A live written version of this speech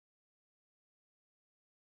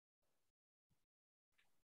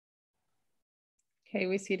Okay,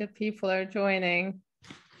 we see that people are joining.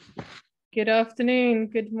 Good afternoon,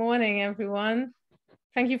 good morning, everyone.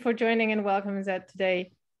 Thank you for joining and welcome to today's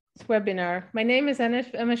webinar. My name is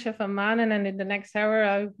Emma Scheffer-Mannen, and in the next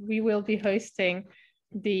hour, we will be hosting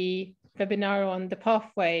the webinar on the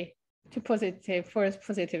pathway to forest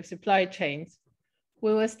positive supply chains.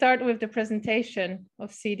 We will start with the presentation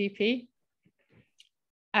of CDP,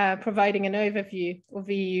 providing an overview of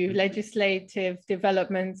EU legislative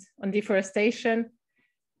developments on deforestation.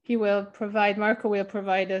 Marco will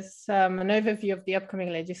provide us an overview of the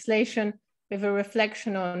upcoming legislation with a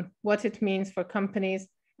reflection on what it means for companies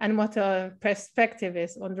and what our perspective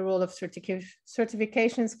is on the role of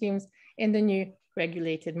certification schemes in the new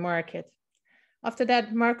regulated market. After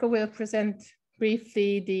that, Marco will present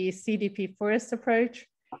briefly the CDP forest approach,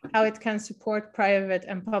 how it can support private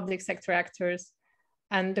and public sector actors,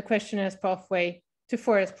 and the questionnaires pathway to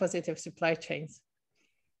forest positive supply chains.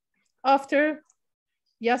 After,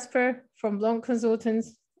 Jasper from Blanc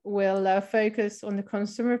Consultants will focus on the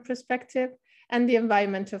consumer perspective and the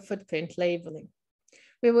environmental footprint labeling.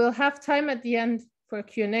 We will have time at the end for a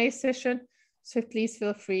Q&A session, so please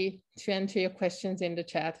feel free to enter your questions in the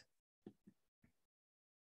chat.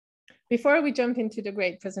 Before we jump into the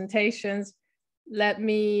great presentations, let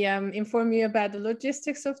me inform you about the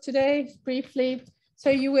logistics of today briefly.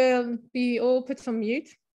 So you will be all put on mute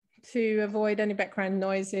to avoid any background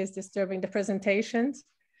noises disturbing the presentations.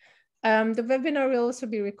 The webinar will also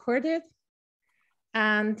be recorded,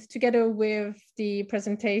 and together with the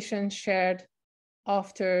presentation shared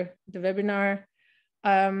after the webinar,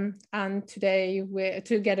 and today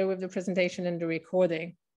together with the presentation and the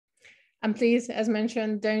recording. And please, as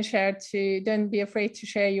mentioned, don't be afraid to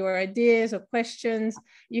share your ideas or questions.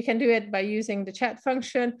 You can do it by using the chat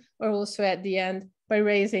function, or also at the end by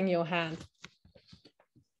raising your hand.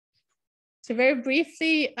 So very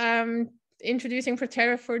briefly, introducing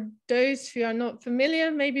ProTerra for those who are not familiar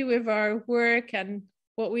maybe with our work and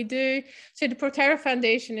what we do. So the ProTerra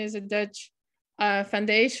Foundation is a Dutch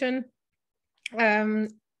foundation, and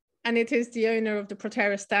it is the owner of the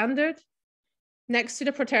ProTerra standard. Next to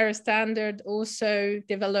the ProTerra standard, also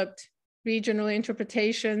developed regional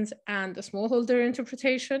interpretations and a smallholder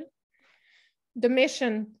interpretation. The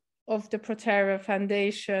mission of the ProTerra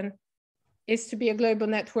Foundation is to be a global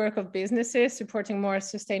network of businesses supporting more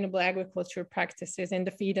sustainable agriculture practices in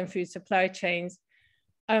the feed and food supply chains,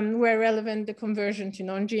 where relevant, the conversion to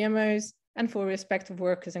non-GMOs, and for respect of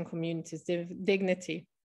workers and communities' dignity.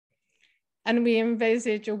 And we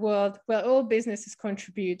envisage a world where all businesses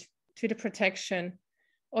contribute to the protection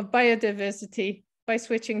of biodiversity by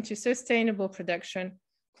switching to sustainable production,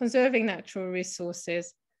 conserving natural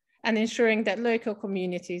resources, and ensuring that local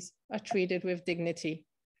communities are treated with dignity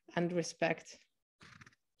and respect.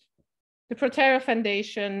 The ProTerra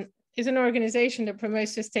Foundation is an organization that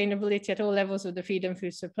promotes sustainability at all levels of the feed and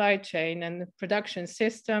food supply chain and the production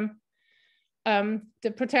system. The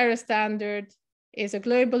ProTerra standard is a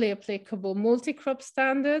globally applicable multi-crop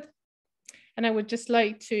standard. And I would just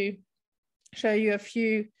like to show you a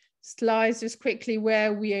few slides just quickly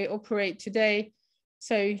where we operate today.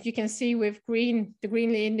 So you can see with the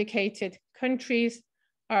greenly indicated countries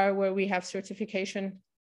are where we have certification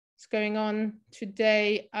going on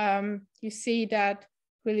today. You see that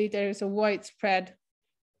really there is a widespread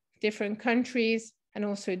different countries and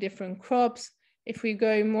also different crops. If we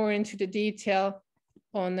go more into the detail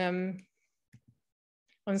on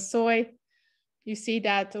soy, you see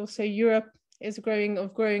that also Europe is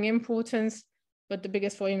of growing importance, but the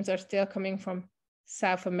biggest volumes are still coming from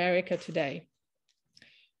South America today.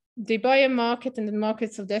 The buyer market and the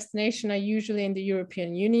markets of destination are usually in the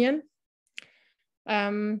European Union.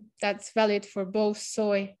 That's valid for both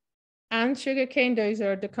soy and sugarcane. Those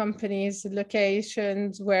are the companies,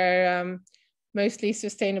 locations where mostly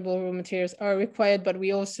sustainable raw materials are required, but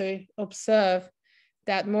we also observe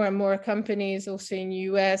that more and more companies also in the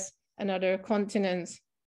US and other continents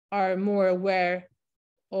are more aware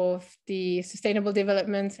of the sustainable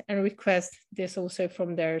development and request this also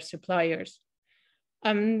from their suppliers.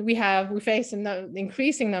 We face an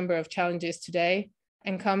increasing number of challenges today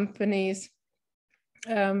and companies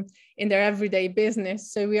in their everyday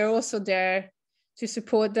business. So we are also there to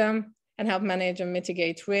support them and help manage and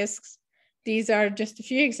mitigate risks. These are just a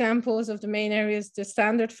few examples of the main areas the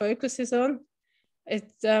standard focuses on.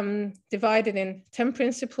 It's divided in 10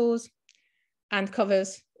 principles and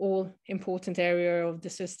covers all important areas of the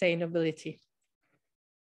sustainability.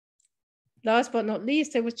 Last but not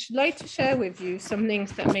least, I would like to share with you some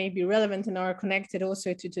links that may be relevant and are connected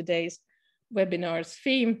also to today's webinar's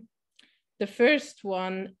theme. The first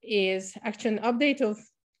one is actually an update of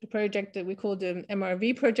the project that we call the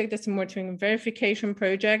MRV project. That's a monitoring and verification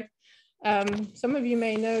project. Some of you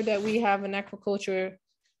may know that we have an aquaculture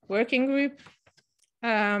working group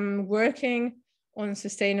working on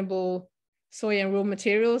sustainable soy and raw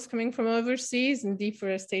materials coming from overseas and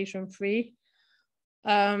deforestation free.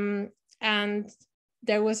 And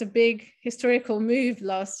there was a big historical move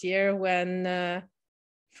last year when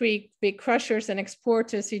 3 big crushers and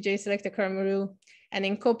exporters, CJ Selecta, Carmeru, and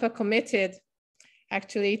Incopa committed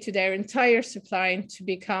actually to their entire supply line to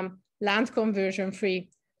become land conversion free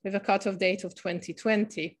with a cutoff date of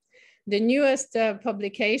 2020. The newest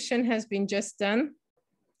publication has been just done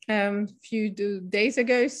a few days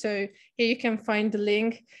ago. So here you can find the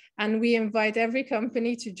link, and we invite every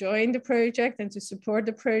company to join the project and to support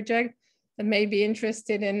the project that may be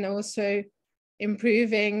interested in also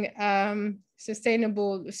improving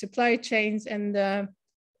sustainable supply chains and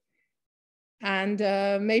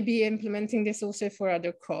maybe implementing this also for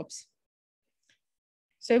other crops.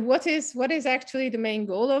 So what is actually the main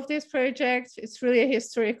goal of this project? It's really a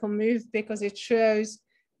historical move because it shows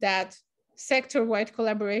that sector-wide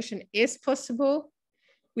collaboration is possible.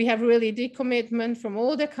 We have really the commitment from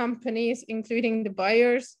all the companies, including the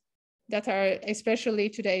buyers that are especially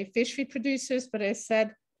today fish feed producers, but as I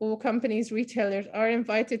said, all companies, retailers are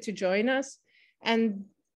invited to join us. And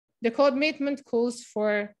the commitment calls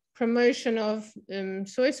for promotion of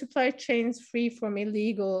soy supply chains free from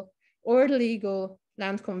illegal or legal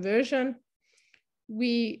land conversion.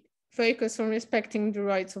 We focus on respecting the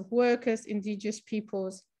rights of workers, indigenous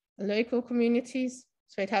peoples, and local communities.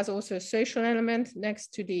 So it has also a social element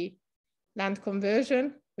next to the land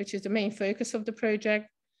conversion, which is the main focus of the project.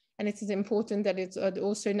 And it is important that it's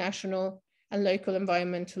also national and local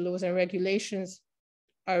environmental laws and regulations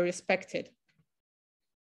are respected.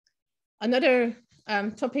 Another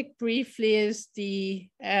topic briefly is the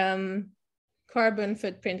carbon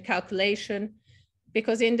footprint calculation,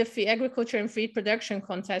 because in the agriculture and feed production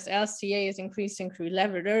context, LCA is increasingly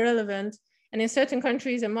relevant. And in certain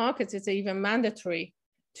countries and markets, it's even mandatory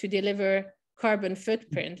to deliver carbon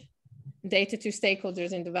footprint data to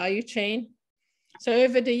stakeholders in the value chain. So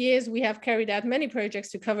over the years, we have carried out many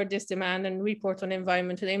projects to cover this demand and report on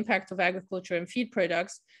environmental impact of agriculture and feed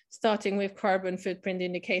products, starting with carbon footprint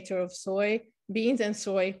indicator of soy, beans and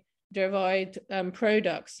soy derived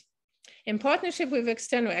products. In partnership with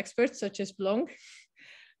external experts such as Blanc,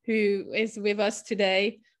 who is with us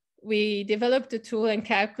today, we developed a tool and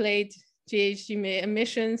calculate GHG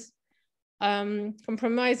emissions,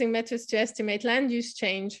 compromising methods to estimate land use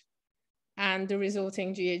change and the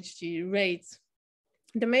resulting GHG rates.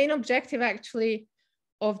 The main objective actually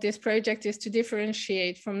of this project is to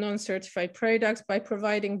differentiate from non-certified products by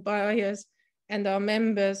providing buyers and our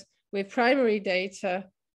members with primary data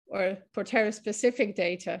or ProTerra specific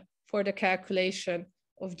data for the calculation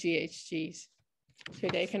of GHGs. So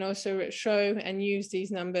they can also show and use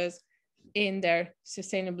these numbers in their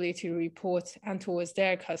sustainability reports and towards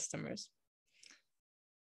their customers.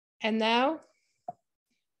 And now,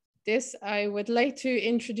 I would like to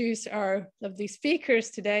introduce our lovely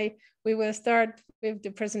speakers today. We will start with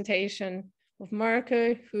the presentation of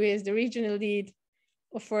Marco, who is the regional lead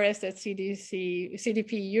of forest at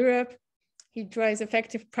CDP Europe. He drives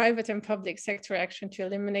effective private and public sector action to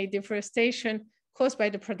eliminate deforestation caused by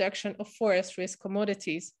the production of forest risk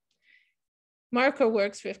commodities. Marco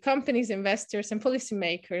works with companies, investors, and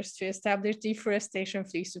policymakers to establish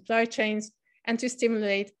deforestation-free supply chains and to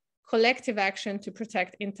stimulate collective action to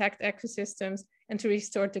protect intact ecosystems and to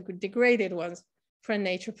restore the degraded ones for a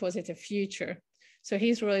nature-positive future. So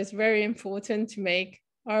his role is very important to make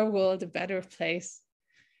our world a better place.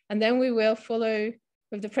 And then we will follow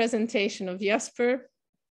with the presentation of Jasper.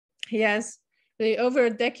 He has really over a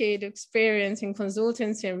decade experience in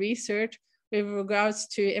consultancy and research with regards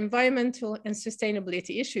to environmental and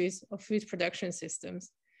sustainability issues of food production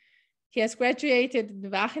systems. He has graduated at the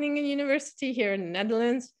Wageningen University here in the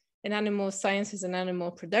Netherlands in animal sciences and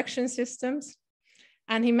animal production systems.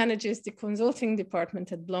 And he manages the consulting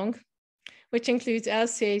department at Blanc, which includes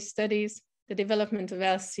LCA studies, the development of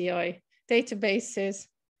LCI databases,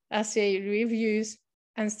 LCA reviews,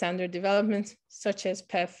 and standard development, such as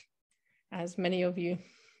PEF, as many of you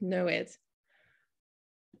know it.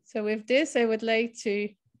 So with this, I would like to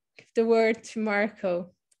give the word to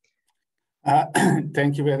Marco.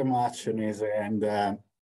 Thank you very much, Denise, and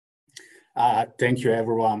thank you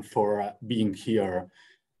everyone for being here.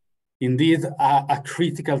 Indeed, a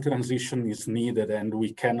critical transition is needed and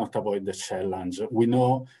we cannot avoid the challenge. We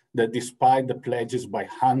know that despite the pledges by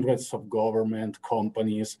hundreds of government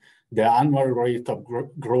companies, the annual rate of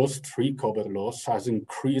gross tree cover loss has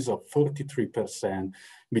increased of 43%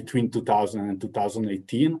 between 2000 and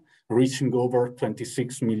 2018, reaching over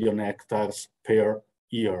 26 million hectares per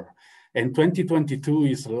year. And 2022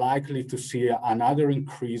 is likely to see another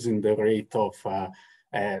increase in the rate of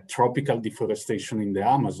tropical deforestation in the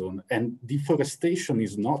Amazon. And deforestation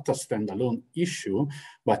is not a standalone issue,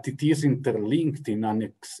 but it is interlinked in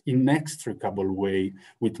an inextricable way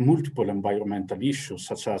with multiple environmental issues,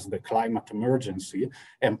 such as the climate emergency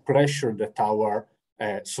and pressure that our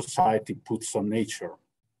society puts on nature.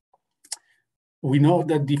 We know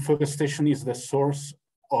that deforestation is the source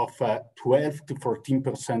of 12 to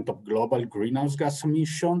 14% of global greenhouse gas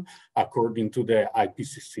emission, according to the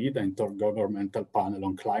IPCC, the Intergovernmental Panel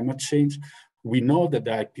on Climate Change. We know that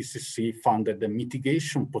the IPCC found that the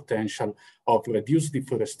mitigation potential of reduced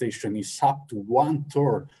deforestation is up to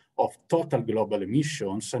 1/3 of total global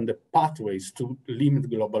emissions, and the pathways to limit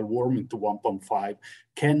global warming to 1.5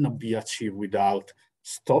 cannot be achieved without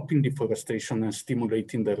stopping deforestation and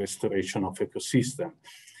stimulating the restoration of ecosystem.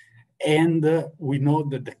 And we know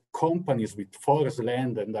that the companies with forest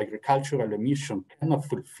land and agricultural emission cannot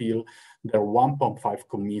fulfill their 1.5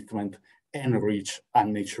 commitment and reach a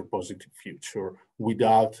nature positive future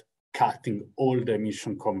without cutting all the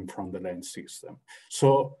emission coming from the land system.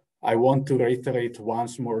 So I want to reiterate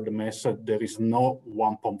once more the message: there is no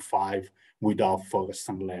 1.5 without forest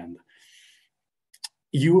and land.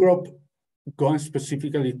 Europe, going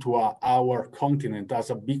specifically to our continent, has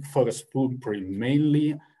a big forest footprint,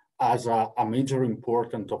 mainly as a major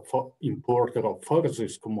importer of forestry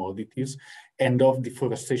commodities and of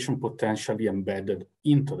deforestation potentially embedded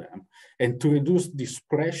into them. And to reduce this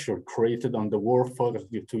pressure created on the world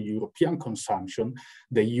forest due to European consumption,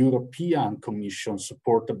 the European Commission,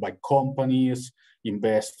 supported by companies,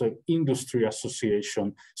 investors, industry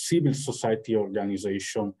association, civil society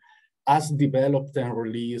organization, has developed and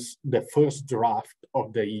released the first draft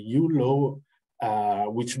of the EU law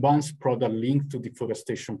which bans product linked to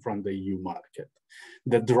deforestation from the EU market.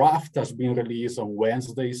 The draft has been released on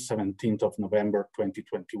Wednesday, 17th of November,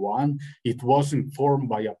 2021. It was informed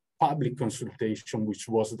by a public consultation, which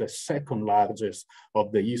was the second largest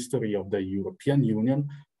of the history of the European Union,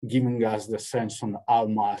 giving us the sense on how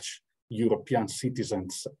much European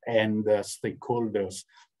citizens and stakeholders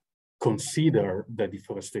consider the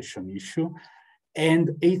deforestation issue. And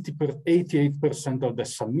 88% of the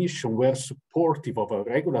submission were supportive of a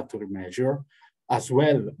regulatory measure, as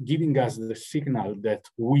well, giving us the signal that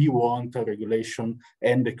we want a regulation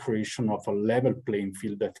and the creation of a level playing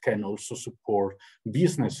field that can also support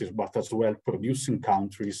businesses, but as well producing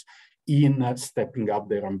countries in stepping up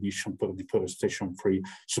their ambition for deforestation-free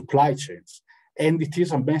supply chains. And it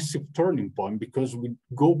is a massive turning point because we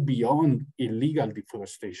go beyond illegal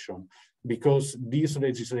deforestation, because this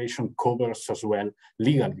legislation covers as well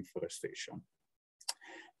legal deforestation.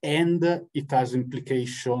 And it has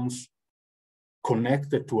implications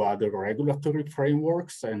connected to other regulatory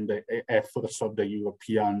frameworks and the efforts of the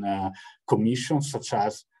European Commission, such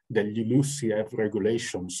as the LULUCF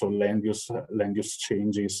regulation, so land use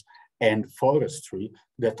changes and forestry,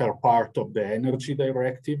 that are part of the Energy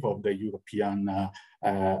Directive of the European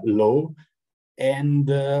law, and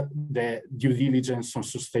the due diligence on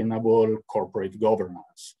sustainable corporate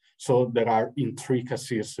governance. So there are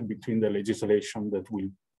intricacies between the legislation that will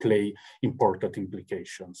play important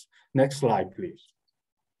implications. Next slide, please.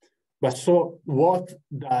 But so what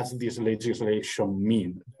does this legislation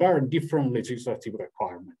mean? There are different legislative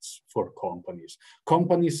requirements for companies.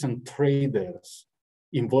 Companies and traders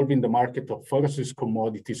involved in the market of forestry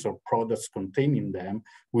commodities or products containing them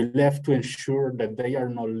will have to ensure that they are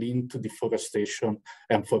not linked to deforestation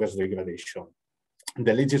and forest degradation.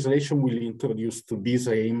 The legislation will introduce to this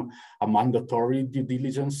aim a mandatory due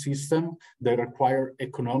diligence system that requires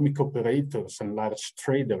economic operators and large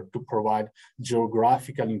traders to provide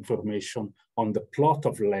geographical information on the plot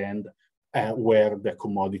of land where the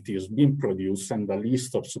commodity is being produced and the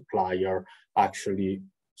list of suppliers actually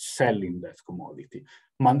selling that commodity.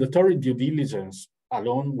 Mandatory due diligence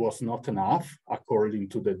alone was not enough, according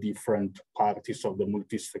to the different parties of the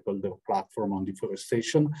multi-stakeholder platform on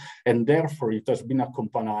deforestation, and therefore it has been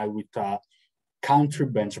accompanied with a country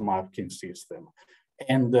benchmarking system.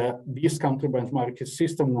 And this country benchmarking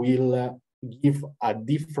system will give a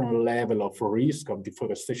different level of risk, of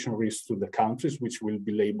deforestation risk to the countries, which will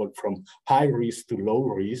be labeled from high risk to low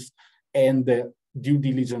risk, and the due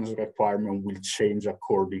diligence requirement will change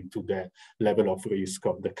according to the level of risk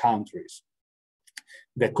of the countries.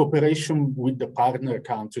 The cooperation with the partner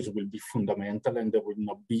countries will be fundamental, and there will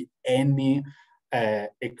not be any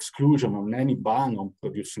exclusion or any ban on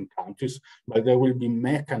producing countries, but there will be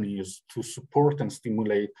mechanisms to support and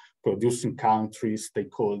stimulate producing countries,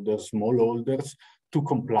 stakeholders, smallholders to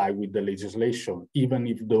comply with the legislation, even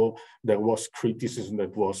if though there was criticism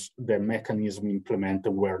that the mechanism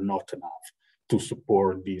implemented were not enough to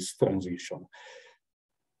support this transition.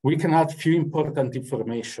 We can add few important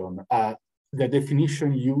information. The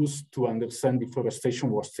definition used to understand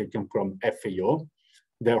deforestation was taken from FAO.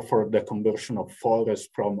 Therefore, the conversion of forests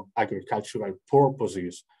from agricultural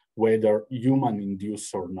purposes, whether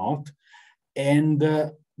human-induced or not. And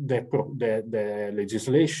the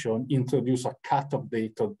legislation introduced a cut-off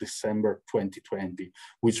date of December 2020,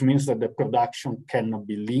 which means that the production cannot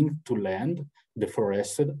be linked to land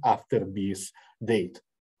deforested after this date.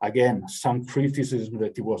 Again, some criticism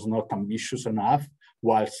that it was not ambitious enough,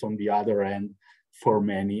 whilst on the other end, for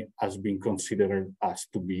many has been considered as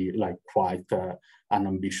to be like quite an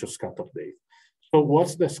ambitious cut-off date. So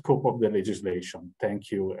what's the scope of the legislation?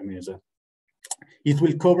 Thank you, Emesa. It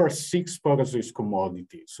will cover 6 forest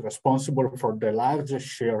commodities responsible for the largest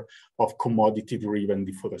share of commodity-driven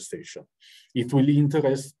deforestation. It will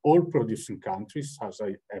interest all producing countries, as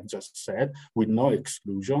I have just said, with no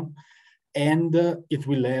exclusion. And it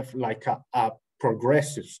will have like a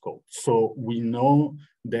progressive scope. So we know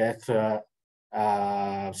that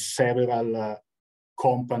several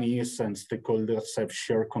companies and stakeholders have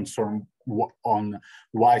shared concern on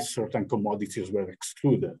why certain commodities were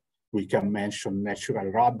excluded. We can mention natural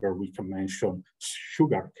rubber, we can mention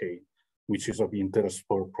sugarcane, which is of interest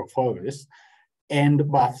for forests.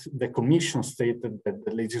 But the Commission stated that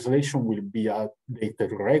the legislation will be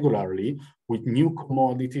updated regularly with new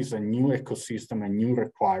commodities and new ecosystem and new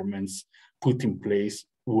requirements put in place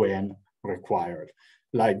when required.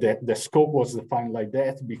 Like the scope was defined like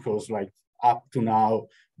that because like up to now,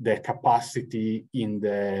 the capacity in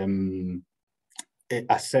the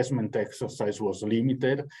assessment exercise was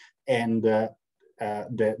limited, and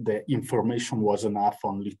the information was enough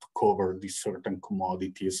only to cover these certain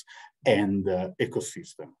commodities and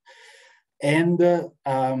ecosystem. And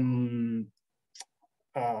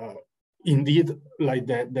indeed, like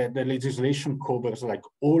the legislation covers like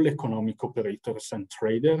all economic operators and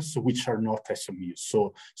traders, which are not SMEs.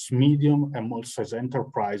 So medium and small-sized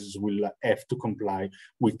enterprises will have to comply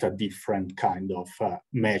with a different kind of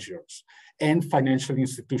measures. And financial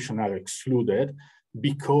institutions are excluded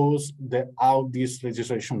because how this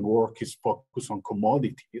legislation works is focused on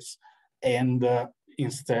commodities, and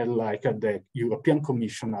instead, like the European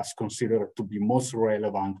Commission has considered to be most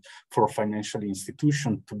relevant for financial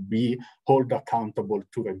institutions to be held accountable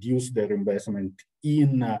to reduce their investment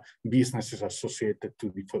in businesses associated to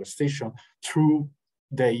deforestation through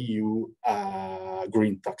the EU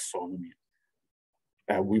green taxonomy.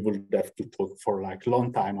 We will have to talk for like a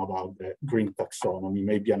long time about the green taxonomy,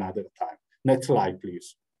 maybe another time. Next slide,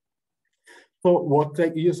 please. So what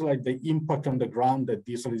is like the impact on the ground that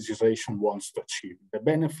this legislation wants to achieve? The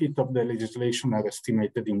benefit of the legislation are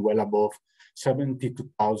estimated in well above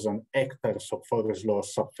 72,000 hectares of forest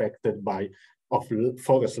loss affected by, of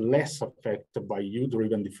forest less affected by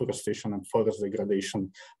EU-driven deforestation and forest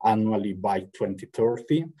degradation annually by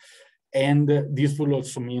 2030. And this will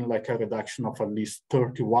also mean like a reduction of at least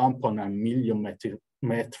 31.9 million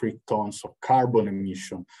metric tons of carbon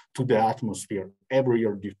emission to the atmosphere every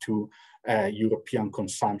year due to European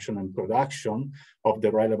consumption and production of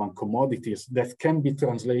the relevant commodities that can be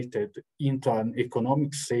translated into an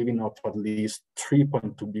economic saving of at least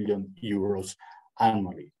 3.2 billion euros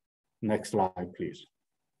annually. Next slide, please.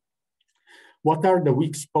 What are the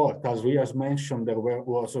weak spots? As we have mentioned, there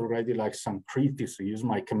was already like some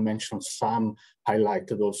criticism. I can mention some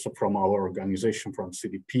highlighted also from our organization, from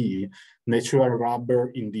CDP. Natural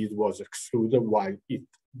rubber indeed was excluded while it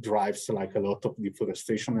drives like a lot of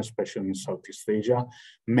deforestation, especially in Southeast Asia.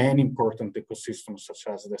 Many important ecosystems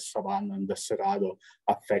such as the savanna and the cerrado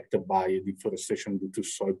affected by deforestation due to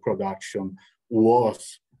soil production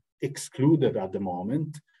was excluded at the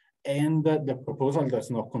moment. And the proposal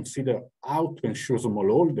does not consider how to ensure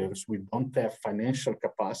smallholders we don't have financial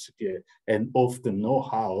capacity and often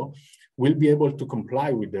know-how will be able to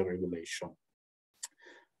comply with the regulation.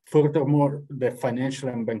 Furthermore, the financial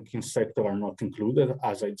and banking sector are not included,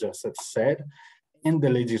 as I just have said, and the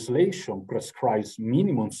legislation prescribes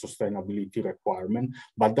minimum sustainability requirement,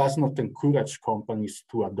 but does not encourage companies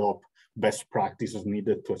to adopt best practices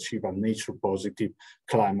needed to achieve a nature-positive,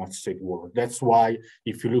 climate-safe world. That's why,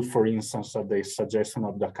 if you look, for instance, at the suggestion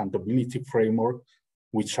of the accountability framework,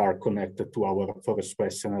 which are connected to our forest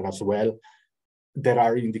questionnaire as well, there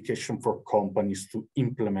are indications for companies to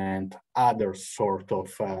implement other sort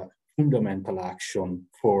of fundamental action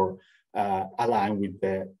for align with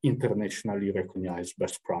the internationally recognized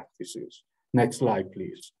best practices. Next slide,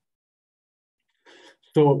 please.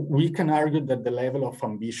 So we can argue that the level of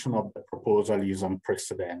ambition of the proposal is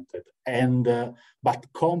unprecedented, and but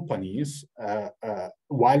companies,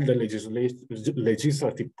 while the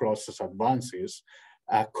legislative process advances,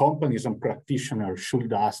 companies and practitioners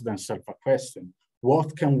should ask themselves a question: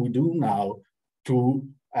 what can we do now to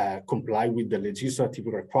comply with the legislative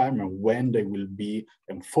requirement when they will be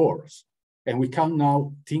enforced? And we can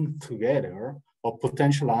now think together of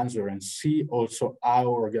potential answer and see also how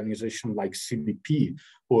organizations like CDP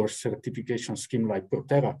or certification scheme like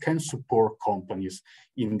ProTerra can support companies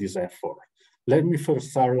in this effort. Let me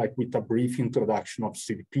first start with a brief introduction of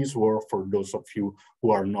CDP's work for those of you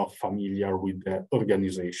who are not familiar with the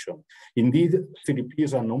organization. Indeed, CDP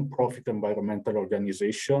is a non-profit environmental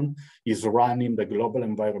organization, is running the Global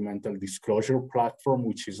Environmental Disclosure Platform,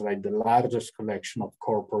 which is the largest collection of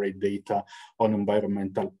corporate data on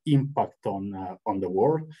environmental impact on the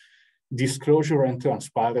world. Disclosure and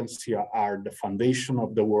transparency are the foundation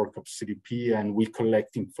of the work of CDP, and we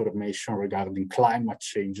collect information regarding climate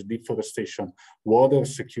change, deforestation, water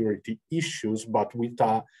security issues, but with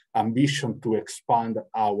an ambition to expand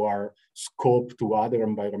our scope to other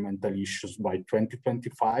environmental issues by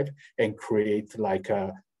 2025 and create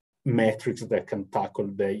a metrics that can tackle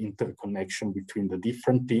the interconnection between the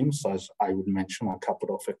different teams, as I will mention a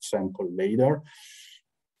couple of examples later.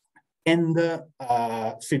 And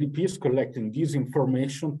CDP is collecting this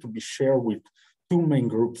information to be shared with two main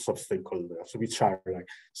groups of stakeholders, which are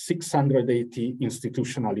 680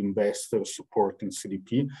 institutional investors supporting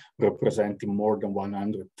CDP, representing more than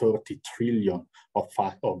 130 trillion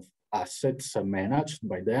of assets managed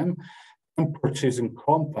by them, and purchasing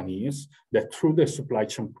companies that through the supply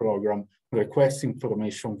chain program request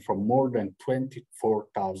information from more than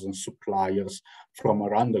 24,000 suppliers from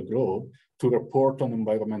around the globe to report on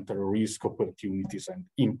environmental risk, opportunities, and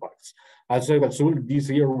impacts. As a result, this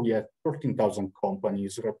year we had 13,000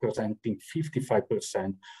 companies representing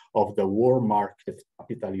 55% of the world market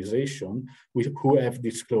capitalization who have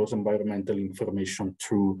disclosed environmental information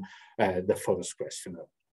through the first questionnaire.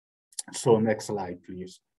 So next slide,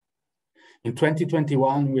 please. In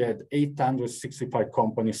 2021, we had 865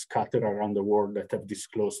 companies scattered around the world that have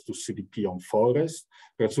disclosed to CDP on forest,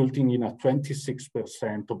 resulting in a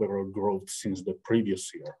 26% overall growth since the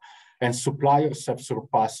previous year. And suppliers have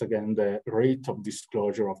surpassed again the rate of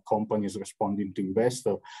disclosure of companies responding to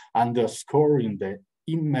investors, underscoring the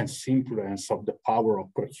immense influence of the power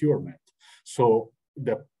of procurement. So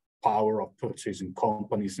the power of purchasing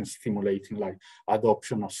companies and stimulating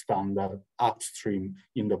adoption of standard upstream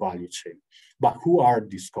in the value chain. But who are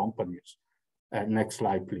these companies? Next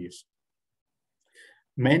slide, please.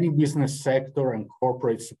 Many business sector and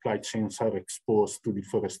corporate supply chains are exposed to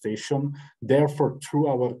deforestation. Therefore, through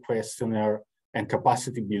our questionnaire and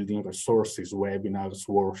capacity building resources, webinars,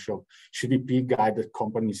 workshops, CDP guided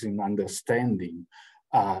companies in understanding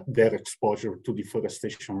their exposure to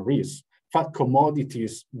deforestation risk. In fact,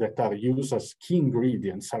 commodities that are used as key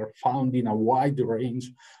ingredients are found in a wide range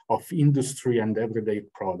of industry and everyday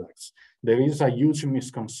products. There is a huge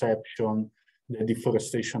misconception that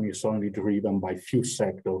deforestation is only driven by few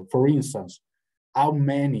sectors. For instance, how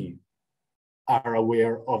many are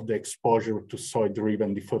aware of the exposure to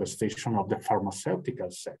soil-driven deforestation of the pharmaceutical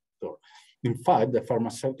sector? In fact, the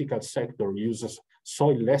pharmaceutical sector uses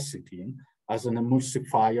soil lecithin as an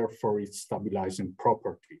emulsifier for its stabilizing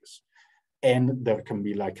properties. And there can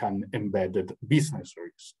be an embedded business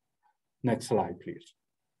risk. Next slide, please.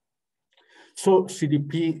 So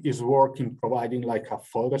CDP is working providing a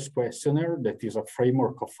forest questionnaire that is a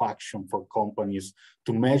framework of action for companies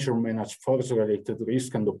to measure, manage forest-related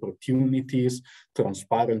risk and opportunities,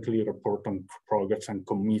 transparently report on progress, and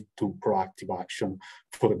commit to proactive action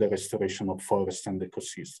for the restoration of forests and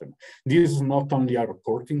ecosystem. This is not only a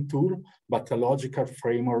reporting tool, but a logical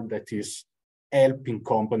framework that is helping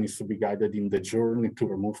companies to be guided in the journey to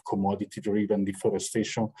remove commodity-driven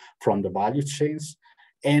deforestation from the value chains.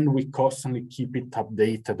 And we constantly keep it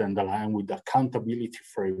updated and aligned with the accountability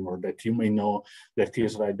framework that you may know that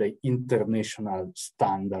is the international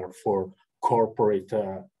standard for corporate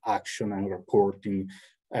action and reporting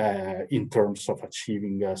in terms of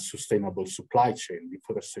achieving a sustainable supply chain,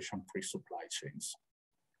 deforestation-free supply chains.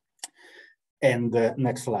 And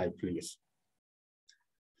next slide, please.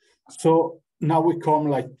 So now we come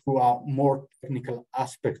like to a more technical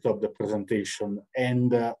aspect of the presentation,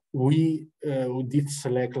 and we did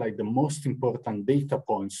select like the most important data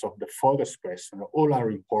points of the forest question. All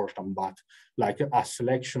are important, but like a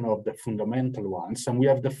selection of the fundamental ones, and we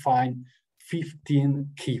have defined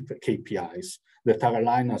 15 key KPIs that are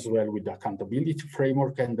aligned as well with the accountability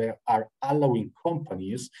framework, and they are allowing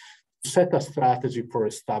companies set a strategy for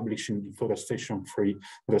establishing deforestation-free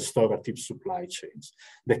restorative supply chains.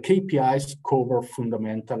 The KPIs cover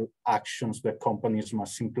fundamental actions that companies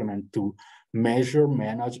must implement to measure,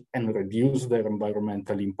 manage, and reduce their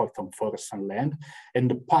environmental impact on forests and land. And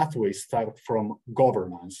the pathways start from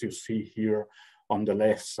governance, you see here on the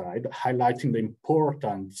left side, highlighting the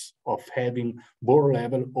importance of having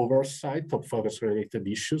board-level oversight of forest-related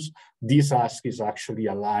issues. This ask is actually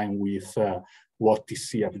aligned with what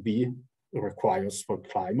TCFD requires for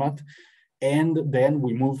climate. And then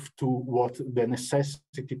we move to what the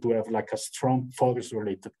necessity to have like a strong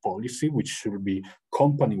forest-related policy, which should be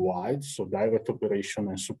company-wide, so direct operation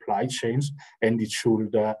and supply chains, and it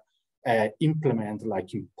should implement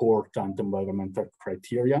like important environmental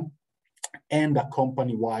criteria, and a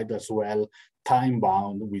company-wide as well,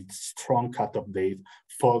 time-bound with strong cut-off date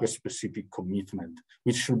for a specific commitment,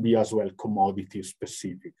 which should be as well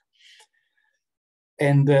commodity-specific.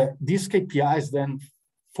 And these KPIs then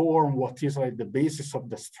form what is like the basis of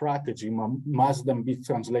the strategy, must then be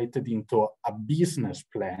translated into a business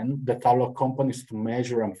plan that allows companies to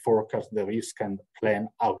measure and forecast the risk and plan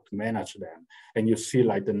how to manage them. And you see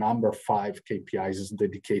like the number 5 KPIs is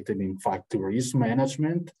dedicated in fact to risk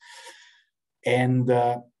management. And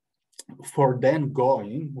for then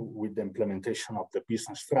going with the implementation of the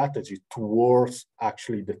business strategy towards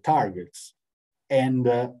actually the targets. And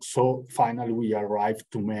so finally, we arrive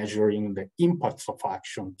to measuring the impacts of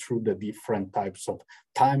action through the different types of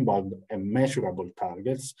time-bound and measurable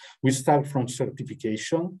targets. We start from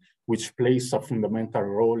certification, which plays a fundamental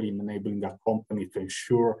role in enabling a company to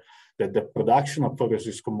ensure that the production of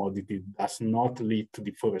forest commodity does not lead to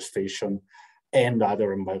deforestation and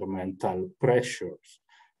other environmental pressures.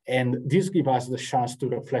 And this gives us the chance to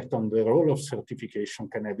reflect on the role of certification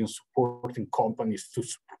can have in supporting companies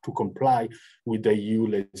to comply with the EU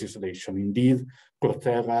legislation. Indeed,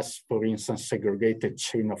 ProTerra's, for instance, segregated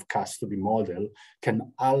chain of custody model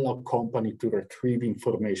can allow company to retrieve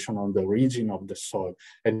information on the origin of the soil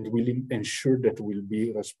and will ensure that will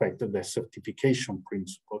be respected the certification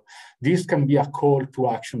principle. This can be a call to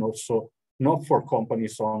action also not for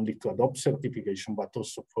companies only to adopt certification, but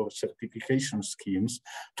also for certification schemes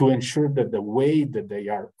to ensure that the way that they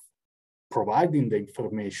are providing the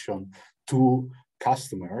information to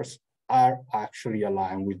customers are actually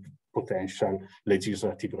aligned with potential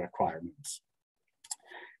legislative requirements.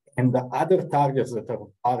 And the other targets that are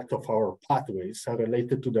part of our pathways are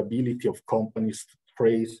related to the ability of companies to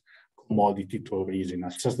trace commodity to origin,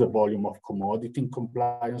 assess the volume of commodity in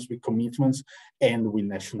compliance with commitments and with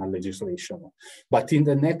national legislation. But in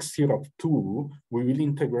the next year of 2, we will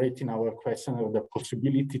integrate in our questionnaire the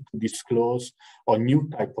possibility to disclose a new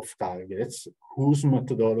type of targets whose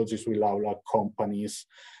methodologies will allow companies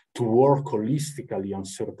to work holistically on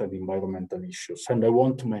certain environmental issues. And I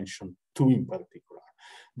want to mention 2 in particular.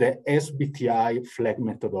 The SBTI flag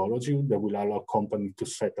methodology that will allow companies to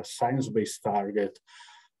set a science-based target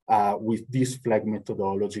with this flag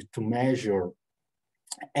methodology to measure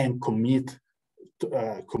and commit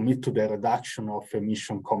to the reduction of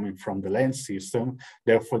emission coming from the land system.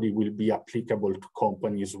 Therefore, it will be applicable to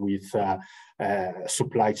companies with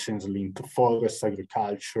supply chains linked to forest,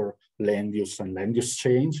 agriculture, land use, and land use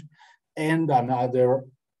change. And another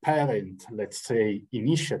parent, let's say,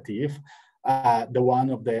 initiative, the one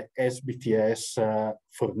of the SBTS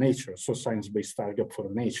for nature, so science-based target for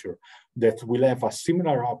nature, that will have a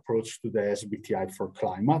similar approach to the SBTI for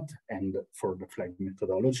climate and for the flag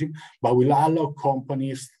methodology, but will allow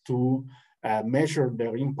companies to measure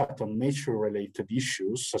their impact on nature-related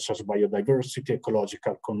issues, such as biodiversity,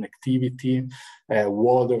 ecological connectivity,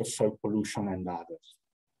 water, soil pollution, and others.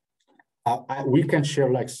 We can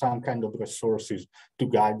share like some kind of resources to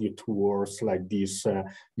guide you towards like these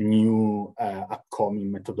new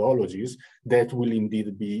upcoming methodologies that will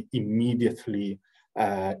indeed be immediately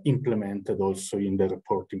implemented also in the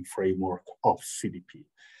reporting framework of CDP.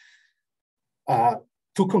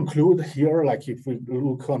 To conclude here, like if we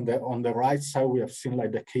look on the right side, we have seen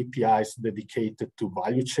like the KPIs dedicated to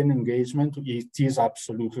value chain engagement. It is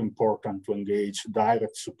absolutely important to engage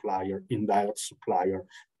direct supplier, indirect supplier,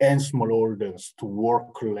 and smallholders to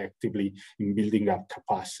work collectively in building up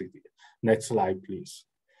capacity. Next slide, please.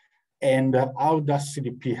 And how does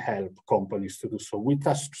CDP help companies to do so? With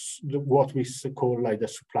us, what we call like the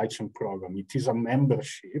supply chain program. It is a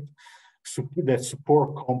membership that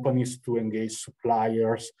support companies to engage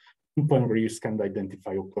suppliers, open risk, and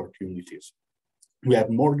identify opportunities. We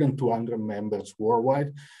have more than 200 members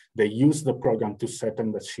worldwide. They use the program to set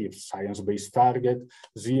and achieve science-based targets,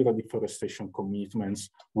 zero deforestation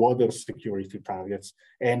commitments, water security targets,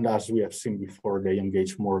 and as we have seen before, they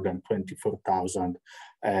engage more than 24,000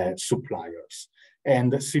 suppliers.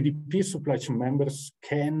 And CDP supply chain members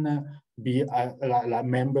can be a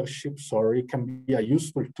membership, can be a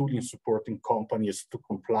useful tool in supporting companies to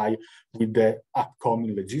comply with the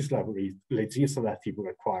upcoming legislative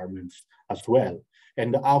requirements as well.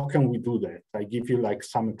 And how can we do that? I give you like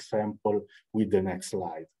some example with the next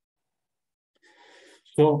slide.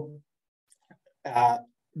 So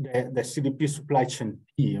the CDP supply chain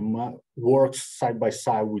team works side by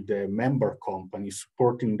side with the member companies,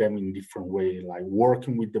 supporting them in different ways, like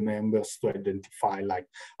working with the members to identify like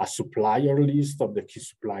a supplier list of the key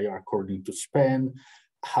supplier according to spend,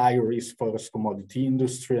 high risk forest commodity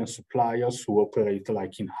industry and suppliers who operate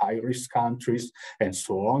like in high risk countries and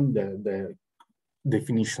so on. The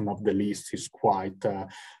definition of the list is quite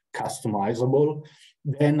customizable.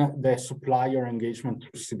 Then the supplier engagement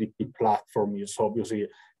through CDP platform is obviously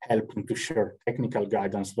helping to share technical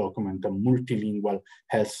guidance document and multilingual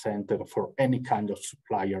health center for any kind of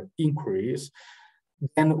supplier inquiries.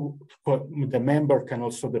 Then the member can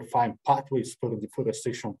also define pathways for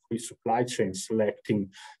deforestation-free supply chain,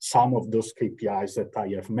 selecting some of those KPIs that I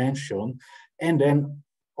have mentioned. And then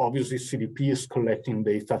obviously CDP is collecting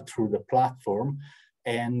data through the platform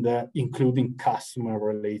and including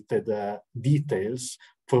customer-related details,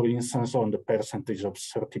 for instance, on the percentage of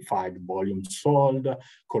certified volume sold,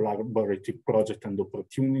 collaborative project and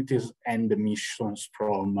opportunities, and emissions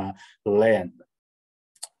from land.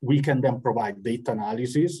 We can then provide data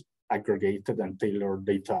analysis, aggregated and tailored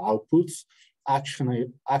data outputs,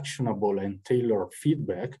 actionable and tailored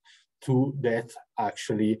feedback to that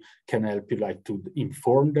actually can help you like to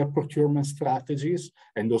inform the procurement strategies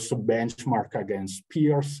and also benchmark against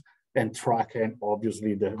peers and track and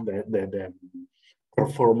obviously the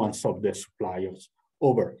performance of the suppliers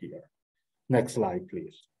over here. Next slide,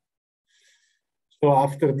 please. So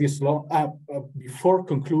after this long, before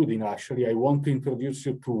concluding, actually, I want to introduce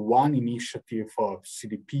you to one initiative of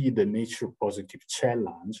CDP, the Nature Positive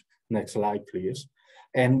Challenge. Next slide, please.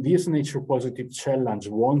 And this Nature Positive Challenge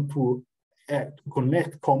want to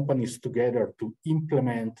connect companies together to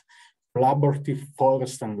implement collaborative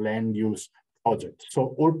forest and land use projects.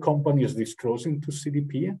 So all companies disclosing to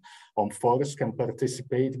CDP on forest can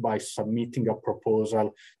participate by submitting a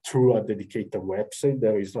proposal through a dedicated website.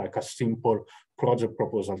 There is like a simple project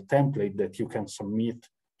proposal template that you can submit.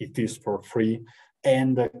 It is for free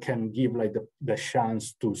and can give like the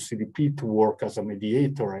chance to CDP to work as a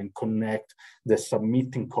mediator and connect the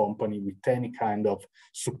submitting company with any kind of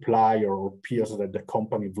supplier or peers that the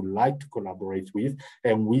company would like to collaborate with.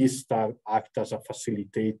 And we act as a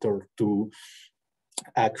facilitator to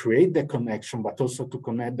create the connection, but also to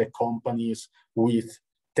connect the companies with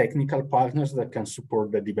technical partners that can support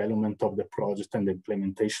the development of the project and the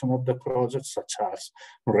implementation of the project, such as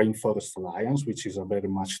Rainforest Alliance, which is a very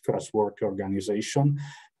much trustworthy organization.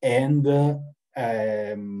 And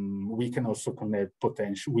we can also connect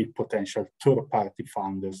with potential third-party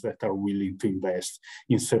funders that are willing to invest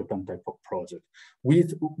in certain type of project.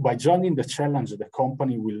 By joining the challenge, the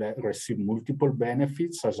company will receive multiple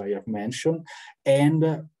benefits, as I have mentioned,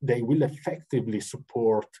 and they will effectively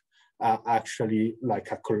support actually like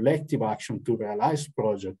a collective action to realize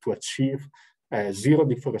project to achieve zero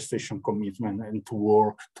deforestation commitment and to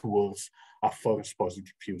work towards a forest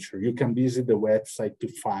positive future. You can visit the website to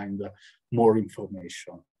find more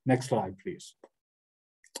information. Next slide, please.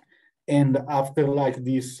 And after like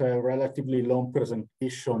this relatively long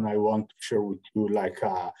presentation, I want to share with you like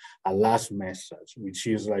a last message, which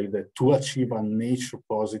is like that to achieve a nature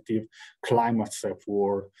positive, climate safe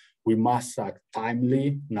world, we must act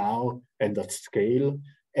timely now and at scale.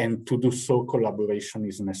 And to do so, collaboration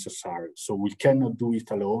is necessary. So we cannot do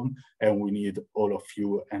it alone, and we need all of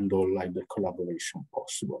you and all like the collaboration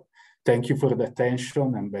possible. Thank you for the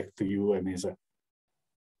attention, and back to you, Emisa.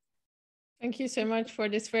 Thank you so much for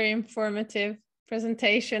this very informative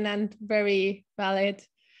presentation and very valid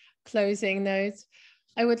closing notes.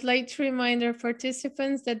 I would like to remind our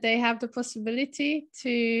participants that they have the possibility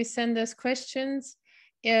to send us questions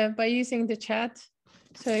by using the chat.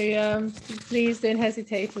 So please don't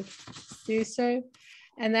hesitate to do so.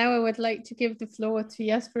 And now I would like to give the floor to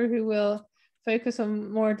Jesper, who will focus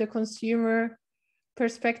on more the consumer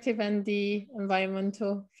perspective and the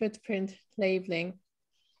environmental footprint labeling.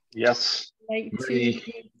 Yes, Like many to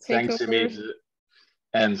take thanks, over. Emid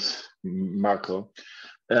and Marco.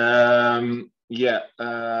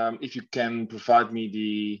 If you can provide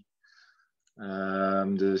me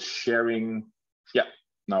the sharing. Yeah,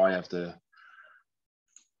 now I have the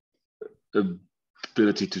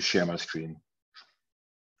ability to share my screen.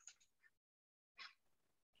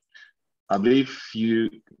 I believe you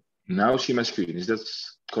now see my screen. Is that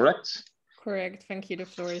correct? Correct. Thank you. The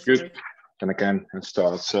floor is Good. yours. Then I can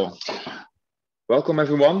start. So, welcome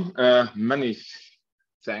everyone. Many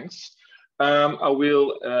thanks. I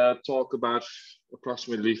will talk about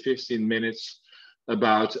approximately 15 minutes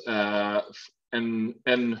about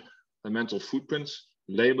environmental footprint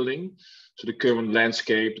labeling. So the current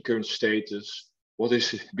landscape, the current status, what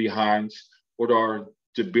is behind, what are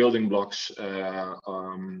the building blocks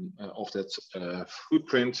of that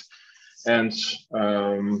footprint, and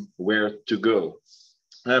where to go.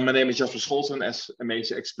 My name is Jasper Scholten, as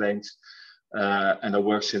Amaze explained, and I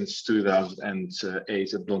work since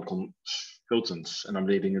 2008 at Blonk Consultants, and I'm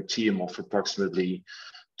leading a team of approximately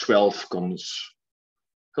 12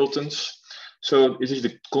 consultants. So this is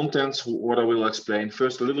the contents, what I will explain.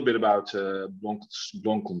 First, a little bit about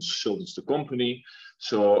Blonk Consultants, the company.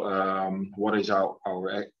 So what is our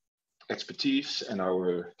expertise and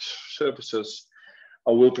our services.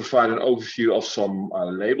 I will provide an overview of some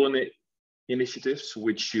labeling initiatives,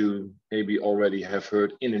 which you maybe already have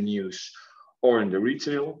heard in the news or in the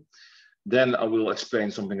retail. Then I will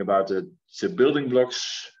explain something about the building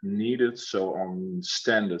blocks needed, so on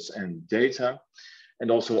standards and data,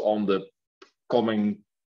 and also on the coming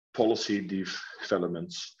policy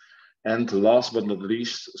developments. And last but not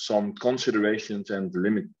least, some considerations and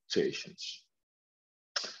limitations.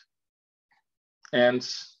 And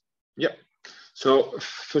yeah, so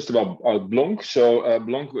first of all, Blonk. So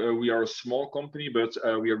Blonk, we are a small company, but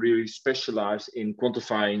we are really specialized in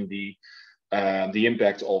quantifying the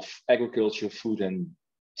impact of agriculture, food, and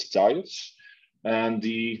diets. And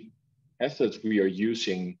the method we are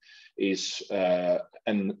using is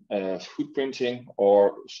footprinting,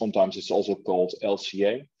 or sometimes it's also called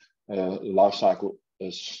LCA, life cycle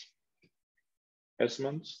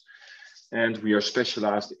assessment. And we are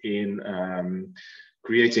specialized in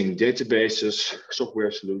creating databases,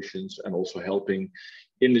 software solutions, and also helping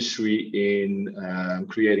industry in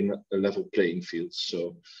creating a level playing field.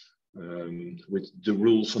 So with the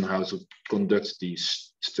rules on how to conduct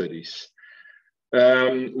these studies.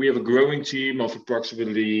 We have a growing team of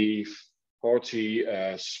approximately 40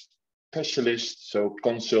 specialists, so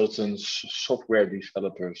consultants, software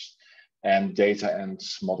developers, and data and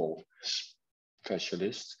model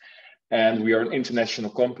specialists. And we are an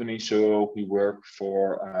international company, so we work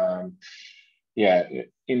for, in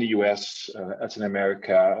the US, Latin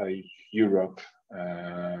America, Europe,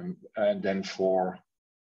 and then for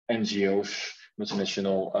NGOs,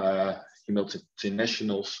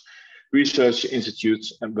 multinationals, research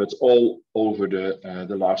institutes, but all over the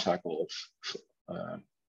life cycle of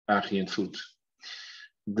agri and food.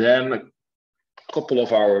 Then a couple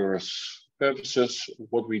of our services,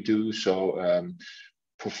 what we do, so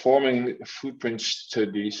performing footprint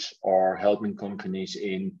studies or helping companies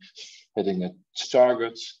in setting a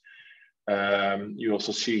targets. You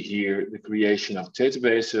also see here the creation of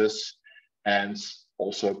databases, and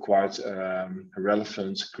also quite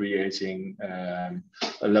relevant, creating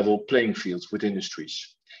a level playing field with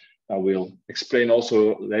industries. I will explain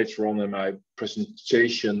also later on in my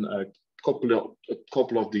presentation a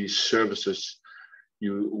couple of these services.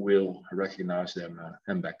 You will recognize them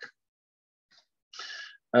and back.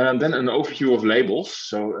 And then an overview of labels.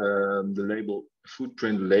 So the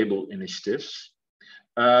footprint label initiatives.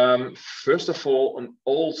 First of all, an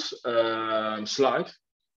old slide,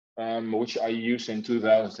 which I used in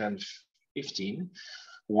 2015,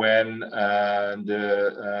 when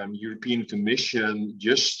the European Commission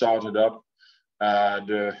just started up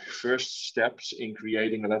the first steps in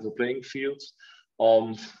creating a level playing field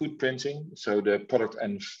on footprinting. So the product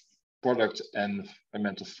and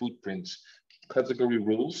environmental footprint category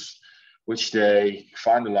rules, which they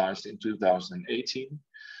finalized in 2018.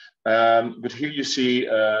 But here you see,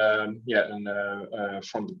 from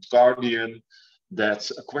the Guardian,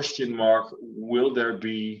 that a question mark: will there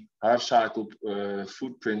be life cycle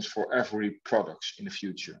footprints for every product in the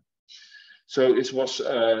future? So this was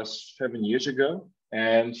 7 years ago,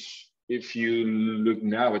 and if you look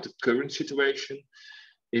now at the current situation,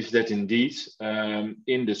 is that indeed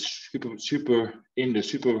in the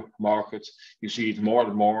supermarket, you see it more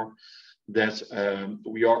and more that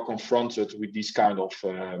we are confronted with these kind of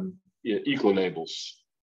eco labels.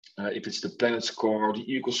 if it's the Planet Score, the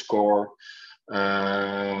Eco Score,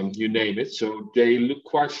 you name it. So they look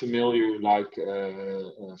quite familiar, like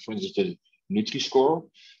for instance the Nutri-Score.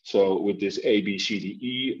 So with this A, B, C, D,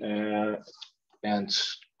 E and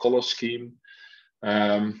color scheme.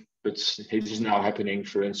 But it is now happening,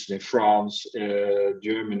 for instance, in France,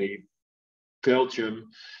 Germany,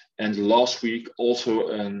 Belgium, and last week also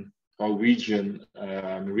a Norwegian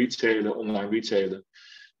retailer, online retailer.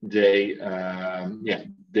 They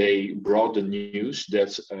brought the news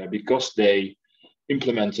that because they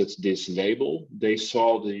implemented this label, they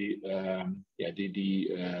saw the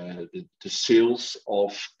sales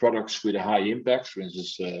of products with a high impact, for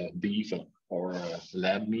instance, beef or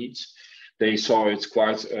lamb meat. They saw it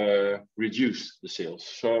quite reduced the sales.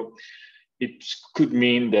 So it could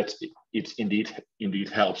mean that it indeed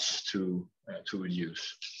helps to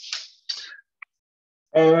reduce.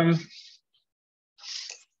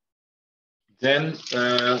 Then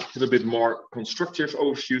a little bit more constructive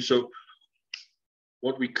overview. So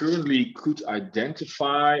what we currently could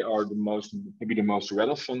identify are maybe the most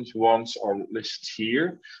relevant ones are listed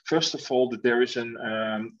here. First of all, that there is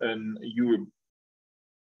an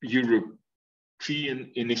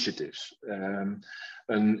European initiatives,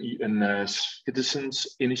 a citizens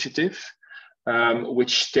initiative,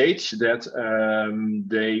 which states that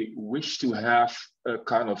they wish to have a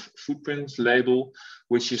kind of footprint label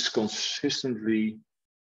which is consistently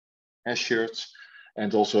assured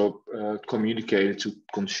and also communicated to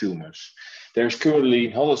consumers. There's currently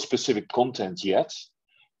not a specific content yet,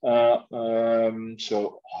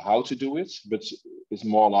 so how to do it, but it's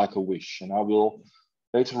more like a wish. And I will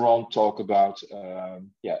later on talk about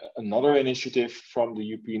another initiative from the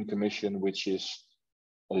European Commission, which is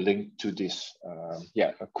a link to this, a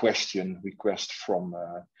request from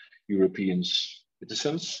European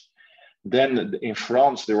citizens. Then in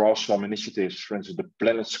France, there are some initiatives, for instance, the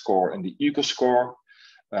Planet Score and the Eco Score.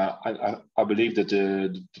 I believe that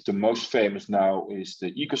the most famous now is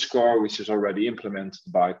the Eco Score, which is already implemented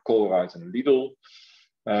by Colruyt and Lidl,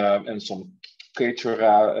 and some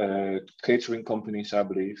catering companies, I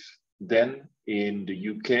believe. Then in the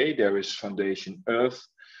UK, there is Foundation Earth,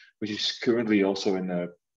 which is currently also in a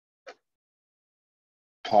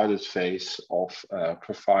pilot phase of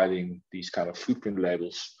providing these kind of footprint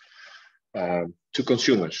labels to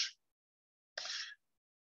consumers.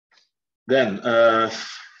 Then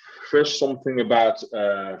first something about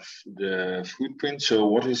the footprint. So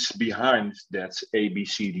what is behind that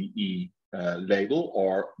ABCDE label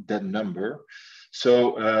or that number?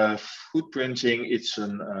 So footprinting, it's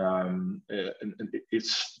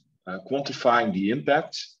quantifying the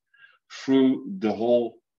impact through the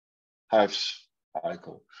whole life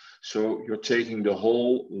cycle. So you're taking the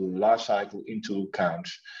whole life cycle into account.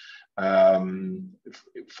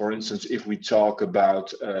 For instance, if we talk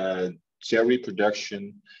about dairy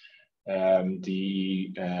production,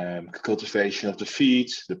 the cultivation of the feed,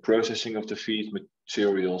 the processing of the feed,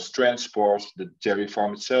 materials, transport, the dairy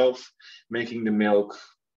farm itself, making the milk,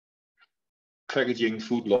 packaging,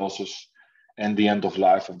 food losses, and the end of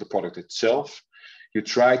life of the product itself, you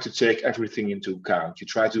try to take everything into account. You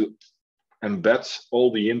try to embed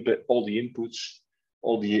all the inputs,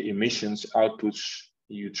 all the emissions, outputs.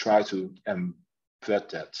 You try to embed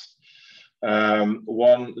that.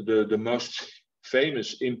 The most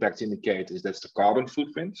famous impact indicator, that's the carbon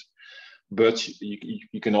footprint, but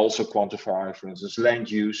you can also quantify, for instance, land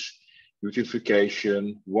use,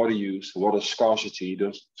 eutrophication, water use, water scarcity.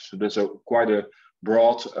 So there's quite a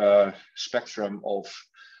broad spectrum of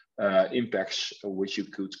impacts which you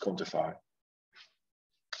could quantify.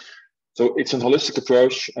 So it's a holistic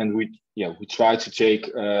approach, and we try to take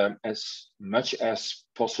as much as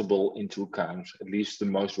possible into account, at least the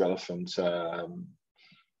most relevant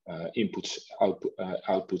inputs,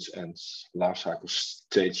 outputs, and life cycle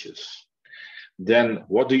stages. Then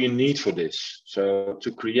what do you need for this? So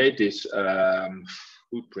to create this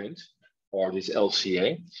footprint or this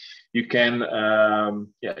LCA, you can,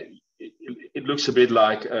 it looks a bit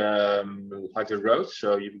like a road.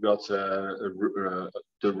 So you've got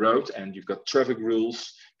the road, and you've got traffic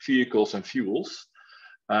rules, vehicles, and fuels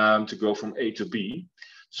to go from A to B.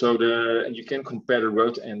 So you can compare the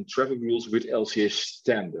road and traffic rules with LCA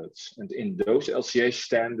standards. And in those LCA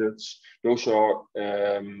standards, those are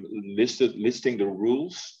listing the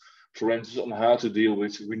rules, for instance, on how to deal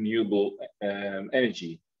with renewable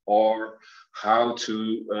energy, or how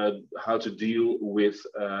to deal with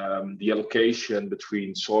the allocation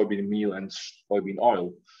between soybean meal and soybean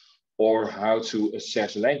oil, or how to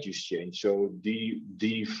assess land use change, so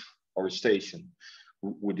deforestation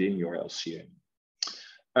within your LCA.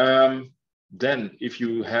 Then if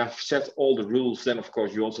you have set all the rules, then of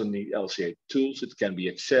course you also need LCA tools. It can be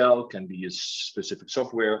Excel, can be a specific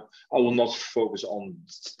software. I will not focus on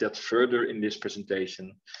that further in this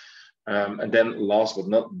presentation. And then last but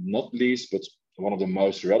not least, but one of the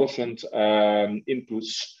most relevant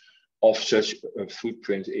inputs of such a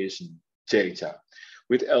footprint is data.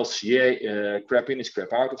 With LCA, crap in is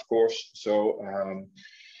crap out, of course. So,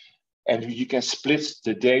 and you can split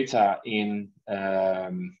the data in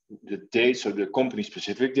so the company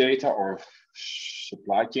specific data or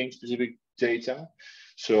supply chain specific data.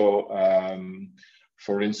 So,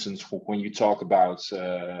 for instance, when you talk about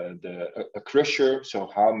a crusher, so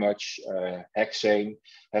how much hexane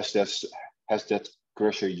has that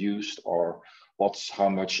crusher used, or how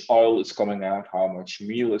much oil is coming out, how much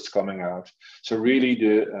meal is coming out. So really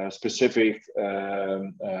the specific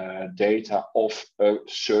data of a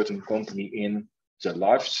certain company in the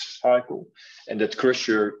life cycle. And that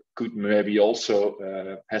crusher could maybe also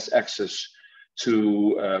has access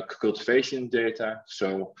to cultivation data.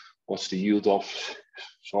 So what's the yield of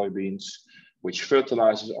soybeans, which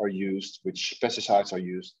fertilizers are used, which pesticides are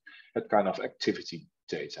used, that kind of activity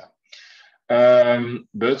data.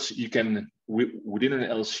 But you can, within an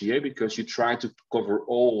LCA, because you try to cover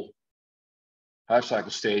all life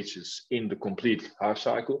cycle stages in the complete life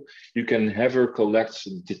cycle, you can never collect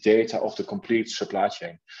the data of the complete supply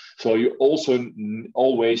chain. So you also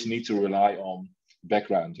always need to rely on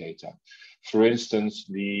background data. For instance,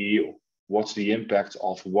 what's the impact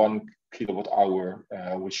of 1 kilowatt hour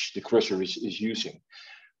which the crusher is using.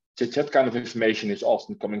 That kind of information is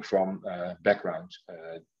often coming from background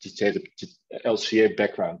data, LCA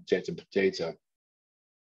background databases.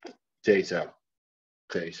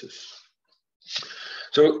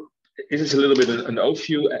 So it is a little bit an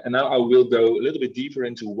overview, and now I will go a little bit deeper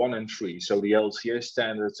into 1 and 3. So the LCA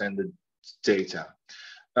standards and the data.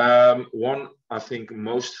 One, I think,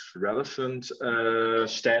 most relevant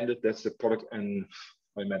standard, that's the product and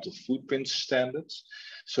environmental footprint standards.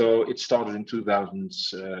 So it started in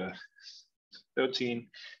 2013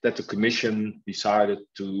 that the Commission decided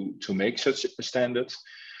to make such a standard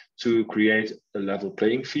to create a level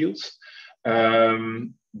playing field.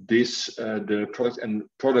 The product and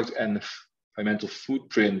environmental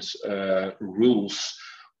footprint rules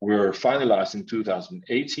were finalized in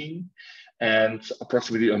 2018, and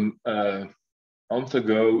approximately a month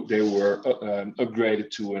ago they were upgraded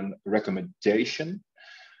to a recommendation.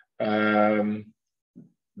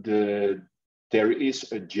 There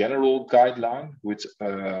is a general guideline with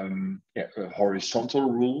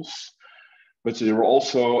horizontal rules, but there are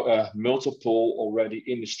also multiple already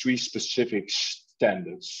industry-specific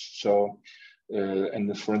standards. So,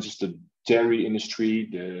 for instance, the dairy industry,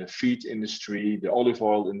 the feed industry, the olive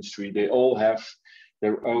oil industry, they all have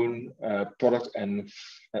their own product and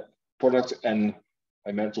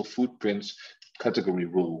environmental footprints category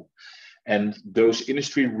rule. And those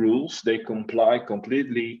industry rules, they comply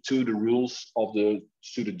completely to the rules of the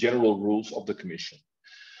general rules of the Commission.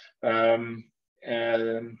 And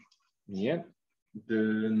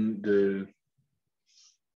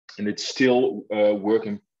it's still work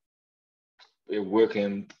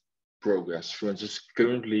in progress. For instance,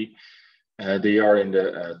 currently they are in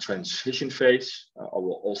the transition phase. I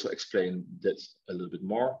will also explain that a little bit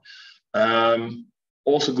more.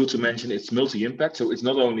 Also good to mention, it's multi-impact. So it's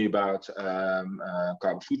not only about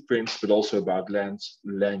carbon footprints, but also about land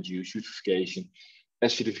use, eutrophication,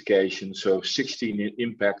 acidification. So 16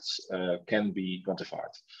 impacts can be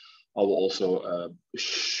quantified. I will also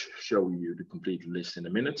show you the complete list in a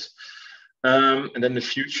minute. And then the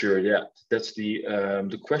future, yeah, that's the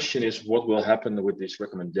question is what will happen with this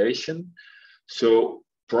recommendation. So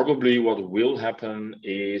probably what will happen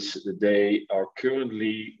is that they are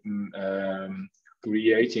currently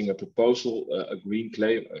creating a proposal, a green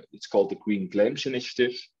claim. It's called the Green Claims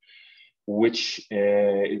Initiative, which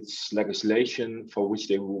it's legislation for which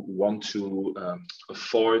they want to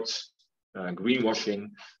avoid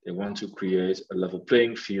greenwashing. They want to create a level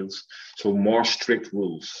playing field, so more strict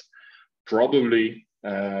rules. Probably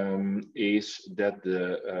is that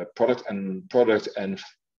the product and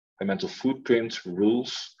environmental footprint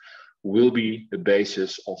rules will be the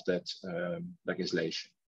basis of that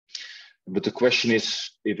legislation. But the question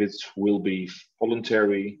is if it will be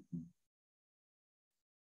voluntary,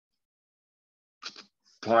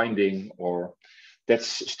 binding, or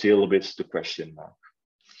that's still a bit the question mark.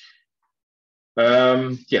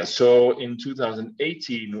 Yeah, so in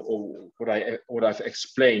 2018, or what I've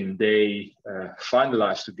explained, they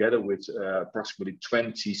finalized together with approximately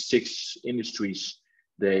 26 industries.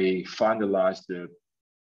 They finalized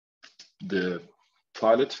the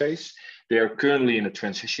pilot phase. They are currently in a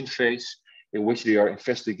transition phase, in which they are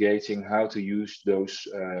investigating how to use those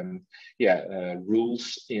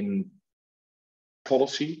rules in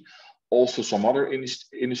policy. Also, some other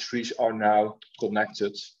industries are now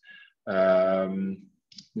connected.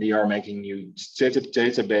 They are making new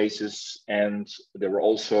databases, and they were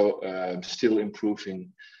also still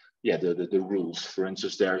improving the rules. For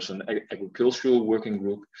instance, there's an agricultural working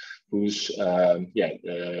group who is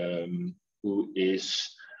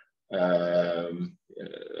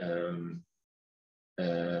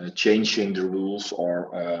changing the rules,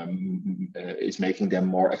 or is making them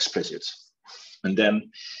more explicit. And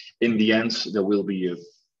then in the end, there will be a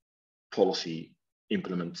policy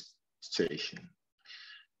implementation.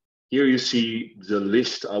 Here you see the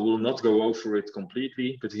list. I will not go over it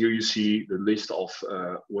completely, but here you see the list of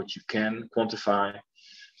what you can quantify.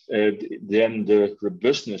 Then the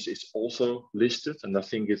robustness is also listed, and I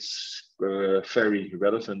think it's very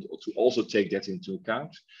relevant to also take that into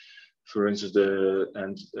account. For instance, the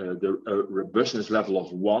robustness level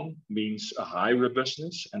of 1 means a high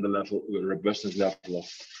robustness, and the robustness level of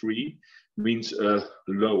 3 means a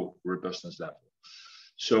low robustness level.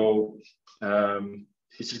 So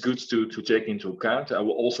this is good to take into account. I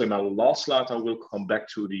will also, in my last slide, I will come back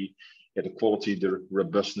to the quality, the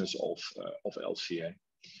robustness of LCA.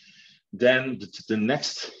 Then the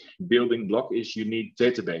next building block is you need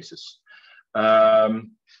databases.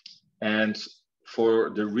 And for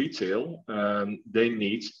the retail, they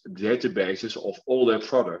need databases of all their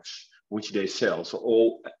products which they sell, so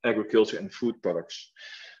all agriculture and food products.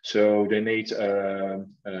 So they need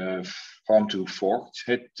farm to fork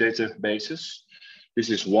databases. This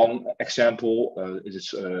is one example. It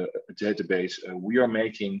is a database we are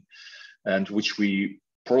making, and which we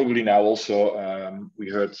probably now also, we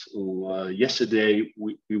heard yesterday,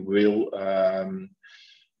 we will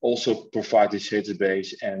also provide this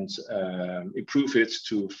database and improve it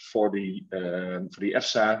for the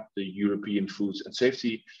EFSA, the European Food and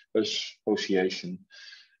Safety Association,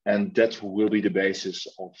 and that will be the basis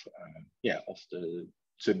of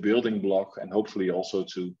the building block, and hopefully also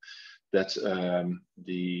to that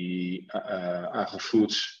the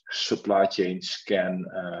agri-food supply chains can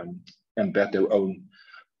embed their own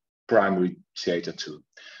primary data too.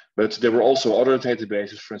 But there were also other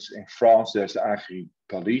databases. For instance, in France, there's the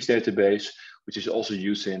Agri-Police database, which is also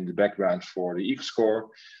used in the background for the Eco-score.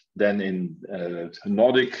 Then in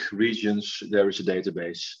Nordic regions, there is a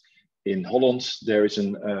database. In Holland, there is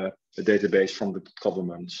a database from the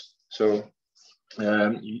government. So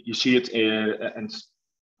you see it, and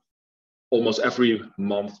almost every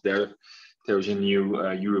month there is a new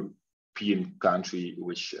European country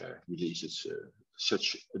which releases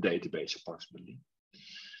such a database approximately.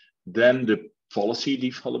 Then the policy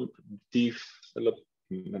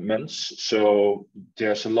developments. So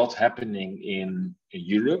there's a lot happening in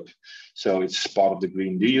Europe. So it's part of the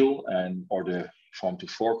Green Deal or the Farm to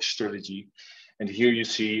Fork strategy. And here you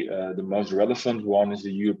see the most relevant one is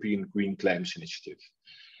the European Green Claims Initiative.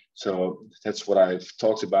 So that's what I've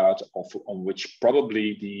talked about, on which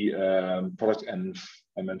probably the product and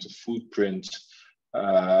environmental footprint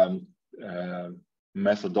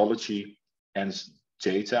methodology and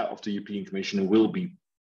data of the European Commission will be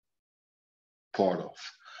part of.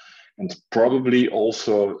 And probably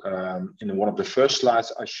also in one of the first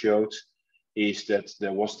slides I showed is that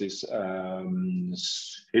there was this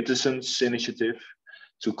citizens initiative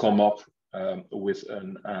to come up with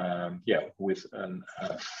an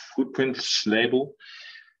footprint label.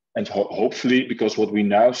 And hopefully, because what we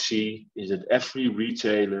now see is that every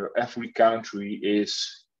retailer, every country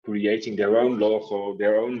is creating their own logo,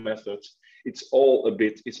 their own method. It's all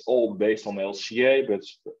based on LCA, but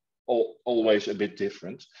always a bit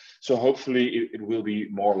different. So hopefully it will be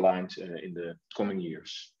more aligned in the coming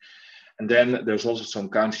years. And then there's also some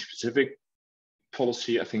country-specific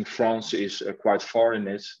policy. I think France is quite far in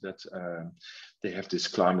it, that they have this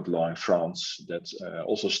climate law in France that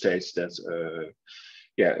also states that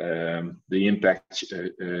the impact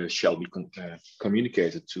shall be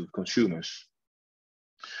communicated to consumers.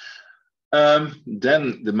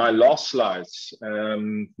 Then my last slides,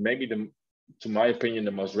 maybe to my opinion,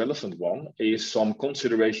 the most relevant one is some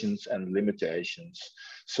considerations and limitations.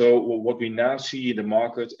 So what we now see in the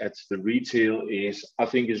market at the retail is, I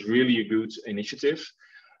think, is really a good initiative.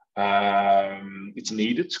 It's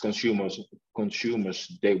needed. Consumers,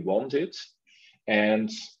 they want it,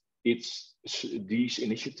 and it's these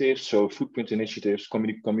initiatives. So footprint initiatives,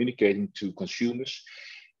 communicating to consumers.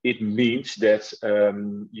 It means that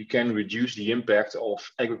you can reduce the impact of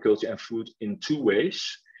agriculture and food in two ways.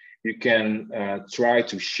 You can try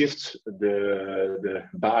to shift the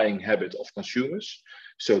buying habit of consumers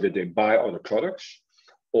so that they buy other products.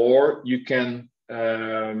 or you can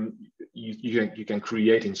you can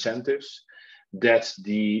create incentives that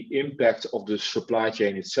the impact of the supply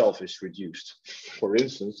chain itself is reduced. For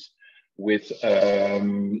instance, with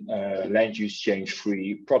land use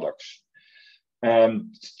change-free products.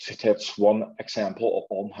 That's one example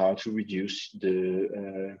on how to reduce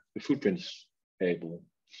the footprint label.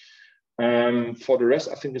 For the rest,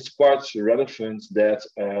 I think it's quite relevant that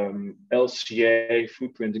LCA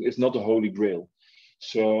footprinting is not a holy grail.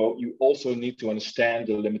 So you also need to understand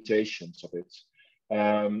the limitations of it.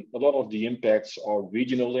 A lot of the impacts are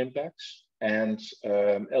regional impacts, and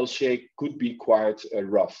LCA could be quite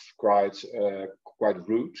rough, quite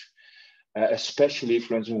rude, especially,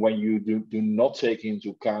 for instance, when you do not take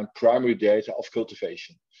into account primary data of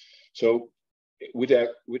cultivation. So with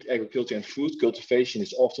agriculture and food, cultivation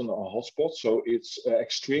is often a hotspot. So it's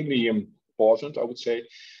extremely important, I would say,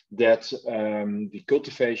 that the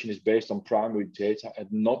cultivation is based on primary data and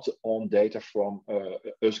not on data from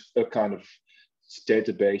a kind of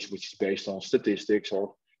database which is based on statistics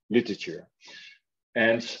or literature.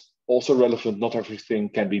 And also relevant, not everything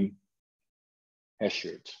can be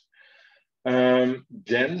measured.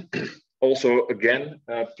 Then also, again,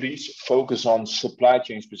 please focus on supply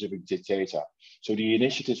chain specific data. So the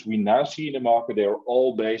initiatives we now see in the market, they are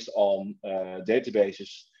all based on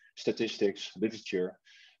databases, statistics, literature.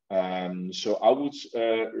 So I would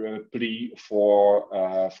plea for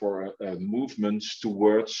movements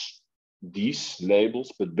towards these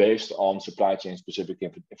labels, but based on supply chain specific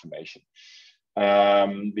information.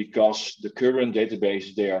 Because the current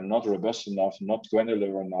databases, they are not robust enough, not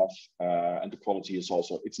granular enough, and the quality is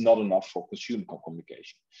also, it's not enough for consumer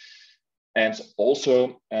communication. And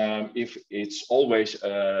also, if it's always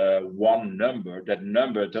one number, that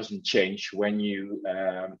number doesn't change when you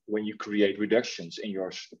create reductions in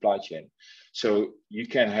your supply chain. So you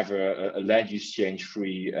can have a land use change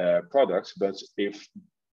free product, but if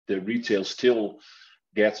the retail still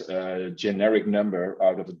get a generic number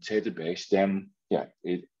out of a database, then yeah,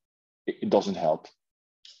 it doesn't help.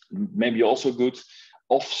 Maybe also good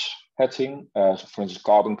offsetting, so for instance,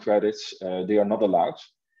 carbon credits, they are not allowed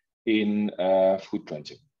in food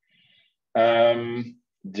printing.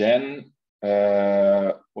 Then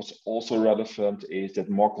what's also relevant is that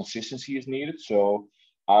more consistency is needed. So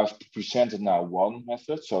I've presented now one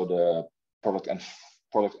method, so the product and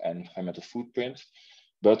environmental footprint.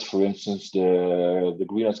 But for instance, the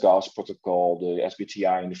greenhouse gas protocol, the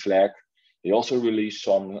SBTi and the FLAG, they also release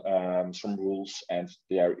some rules, and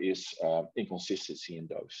there is inconsistency in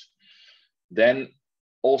those. Then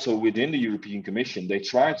also within the European Commission, they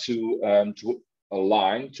try to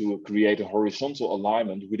align, to create a horizontal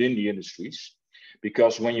alignment within the industries,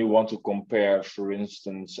 because when you want to compare, for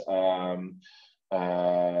instance, a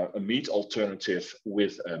meat alternative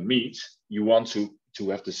with a meat, you want to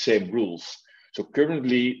have the same rules. So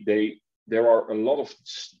currently, there are a lot of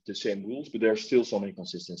the same rules, but there are still some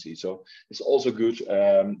inconsistency. So it's also good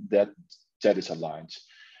that is aligned.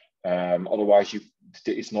 Otherwise,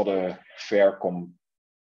 it's not a fair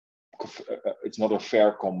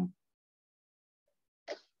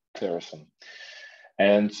comparison.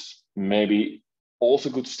 And maybe also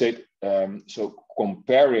good to state, so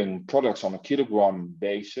comparing products on a kilogram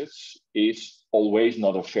basis is always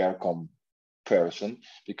not a fair comparison,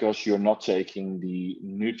 because you're not taking the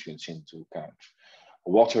nutrients into account.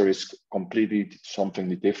 Water is completely something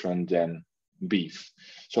different than beef.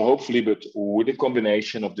 So hopefully, but with a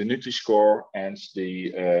combination of the Nutri-Score and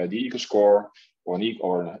the Eco-Score or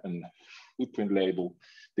a footprint label,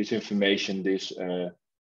 this information, this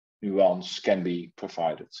nuance can be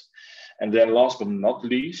provided. And then last but not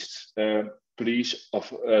least, please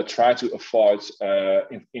try to avoid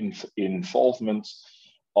involvement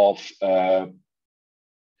of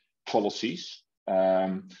policies.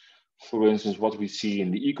 For instance, what we see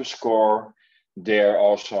in the Eco-Score, there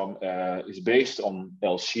are some, is based on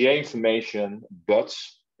LCA information, but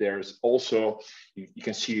there's also, you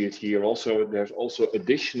can see it here also, there's also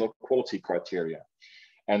additional quality criteria.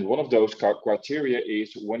 And one of those criteria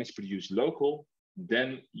is when it's produced local,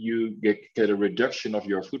 then you get a reduction of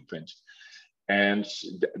your footprint. And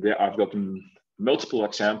I've gotten multiple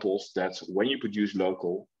examples that when you produce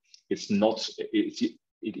local, it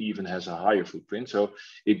even has a higher footprint. So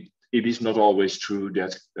it is not always true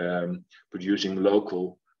that producing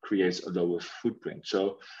local creates a lower footprint.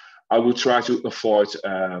 So I would try to avoid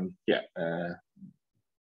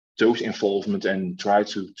those involvement and try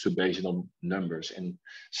to base it on numbers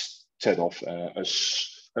instead of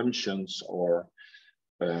assumptions or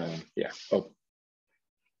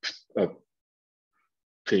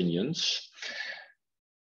opinions.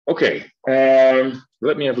 Okay,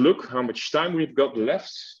 let me have a look how much time we've got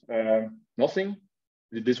left. Nothing.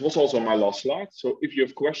 This was also my last slide. So if you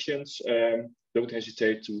have questions, don't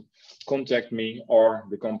hesitate to contact me or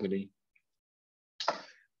the company.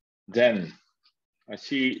 Then I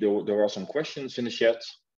see there are some questions in the chat.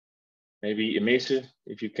 Maybe Emese,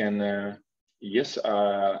 if you can, yes,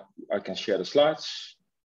 I can share the slides.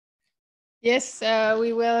 Yes,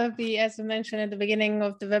 we will be, as I mentioned at the beginning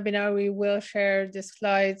of the webinar, we will share the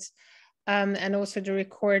slides and also the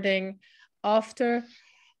recording after.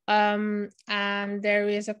 And there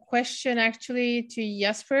is a question actually to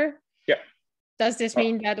Jasper. Yeah. Does this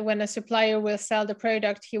mean that when a supplier will sell the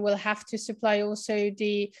product, he will have to supply also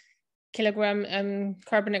the kilogram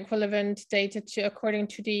carbon equivalent data according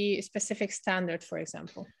to the specific standard, for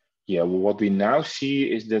example? Yeah, well, what we now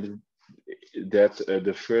see is that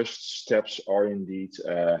the first steps are indeed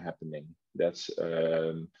happening. That's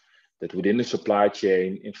that within the supply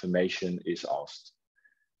chain, information is asked,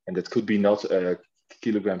 and that could be not a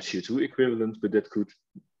kilogram CO2 equivalent, but that could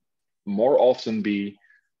more often be,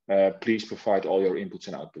 please provide all your inputs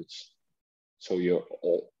and outputs. So your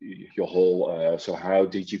whole, so how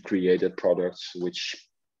did you create that product? Which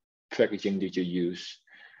packaging did you use?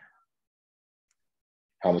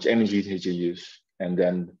 How much energy did you use? And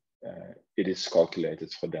then it is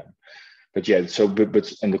calculated for them. But yeah, so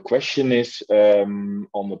but and the question is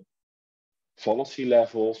on the policy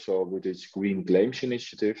level. So with this Green Claims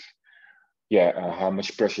Initiative, yeah, how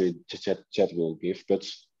much pressure that will give. But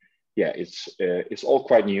yeah, it's all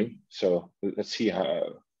quite new. So let's see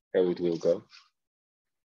how it will go.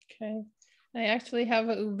 Okay. I actually have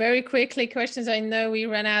very quickly questions. I know we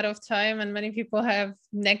ran out of time and many people have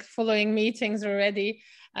next following meetings already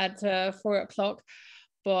at 4 o'clock.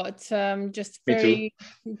 But just very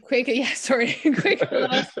quickly, yeah, sorry, quick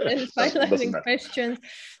last finalizing questions.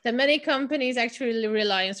 That many companies actually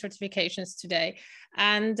rely on certifications today,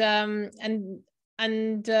 and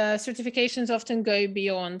certifications often go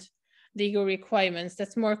beyond legal requirements.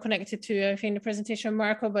 That's more connected to, I think, the presentation of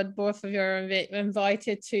Marco, but both of you are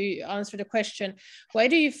invited to answer the question. Why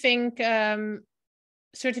do you think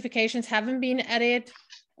certifications haven't been added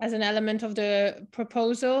as an element of the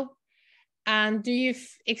proposal? And do you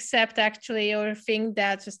accept actually or think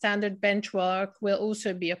that the standard benchmark will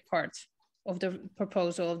also be a part of the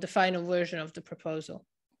proposal, of the final version of the proposal?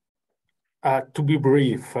 To be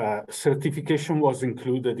brief, certification was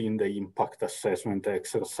included in the impact assessment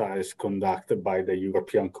exercise conducted by the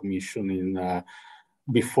European Commission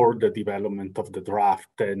before the development of the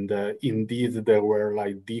draft. And indeed, there were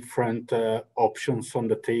like different options on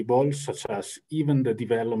the table, such as even the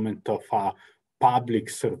development of a public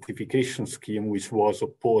certification scheme, which was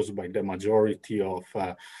opposed by the majority of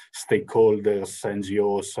stakeholders,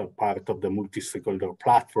 NGOs, part of the multi-stakeholder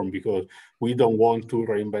platform, because we don't want to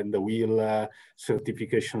reinvent the wheel.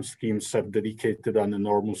 Certification schemes have dedicated an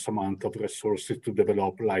enormous amount of resources to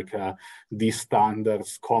develop like these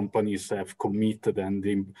standards. Companies have committed and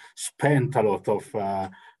spent a lot of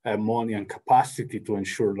money and capacity to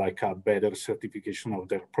ensure like a better certification of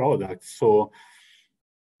their products. So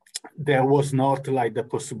there was not like the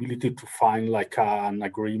possibility to find like an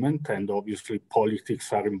agreement, and obviously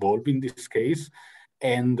politics are involved in this case.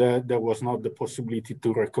 And there was not the possibility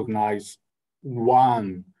to recognize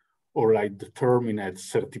one or like determinate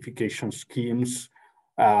certification schemes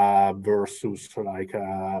versus like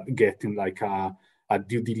getting like a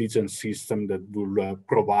due diligence system that will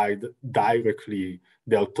provide directly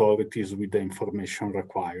the authorities with the information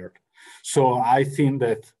required. So I think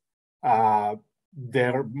that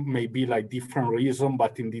there may be like different reasons,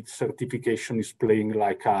 but indeed certification is playing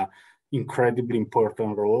like a incredibly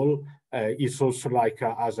important role. It's also like,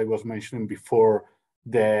 as I was mentioning before,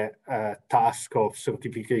 the task of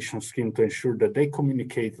certification scheme to ensure that they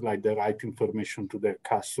communicate like the right information to their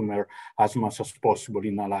customer as much as possible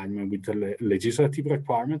in alignment with the legislative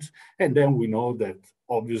requirements. And then we know that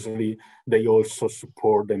obviously they also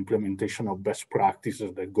support the implementation of best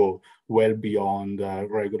practices that go well beyond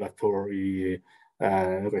regulatory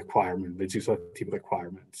legislative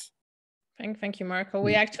requirements. Thank you, Marco.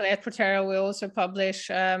 We actually at ProTerra will also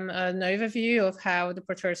publish an overview of how the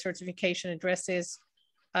ProTerra certification addresses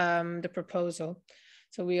the proposal.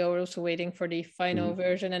 So we are also waiting for the final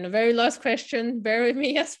version. And a very last question, bear with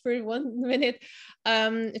me, Jasper, 1 minute.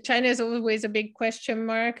 China is always a big question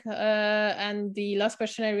mark. And the last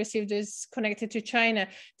question I received is connected to China.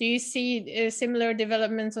 Do you see similar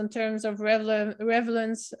developments in terms of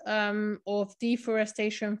relevance of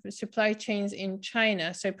deforestation supply chains in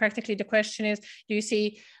China? So practically the question is, do you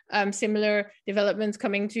see similar developments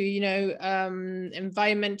coming to, you know,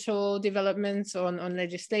 environmental developments on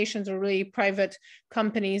legislations, or really private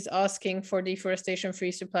companies asking for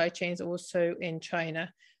deforestation-free supply chains also in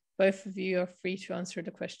China? Both of you are free to answer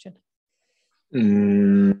the question.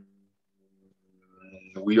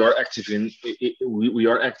 We are active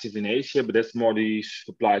in Asia, but that's more the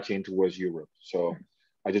supply chain towards Europe. So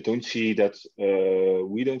I just don't see that.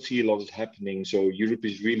 We don't see a lot is happening. So Europe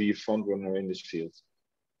is really a front runner in this field.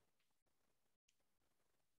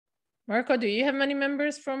 Marco, do you have many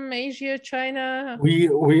members from Asia, China? We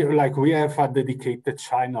have a dedicated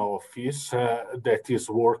China office that is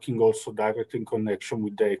working also directly in connection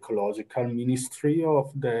with the Ecological Ministry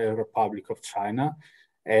of the Republic of China,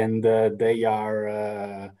 and they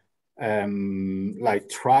are like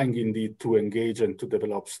trying indeed to engage and to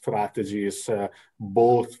develop strategies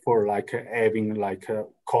both for like having like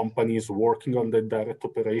companies working on the direct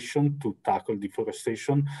operation to tackle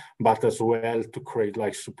deforestation, but as well to create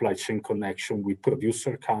like supply chain connection with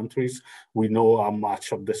producer countries. We know how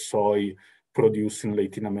much of the soy produced in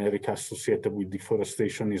Latin America associated with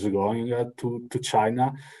deforestation is going to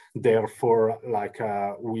China. Therefore, like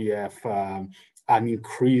we have an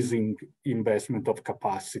increasing investment of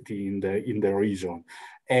capacity in the region,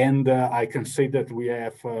 and I can say that we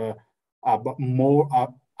have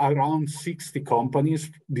around 60 companies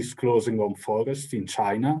disclosing on forest in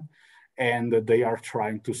China, and they are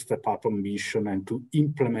trying to step up on mission and to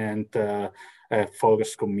implement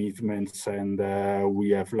forest commitments. And we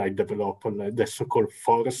have like developed the so-called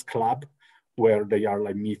Forest Club, where they are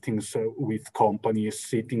like meetings with companies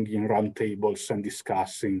sitting in round tables and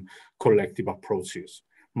discussing collective approaches.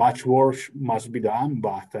 Much work must be done,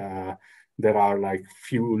 but there are like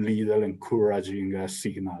few little encouraging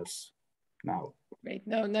signals now. Great.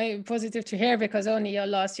 No, positive to hear, because only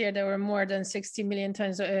last year there were more than 60 million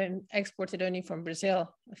tons exported only from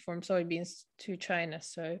Brazil, from soybeans to China.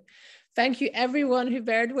 So thank you everyone who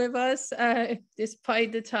bared with us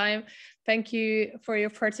despite the time. Thank you for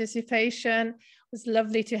your participation. It was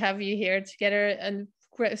lovely to have you here together, and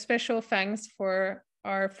special thanks for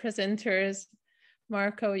our presenters,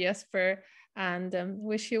 Marco, Jesper, and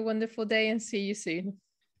wish you a wonderful day and see you soon.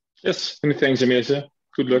 Yes, many thanks, Amirza.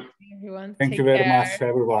 Good luck. Everyone. Thank you very much,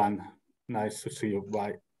 everyone. Nice to see you.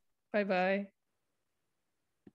 Bye. Bye-bye.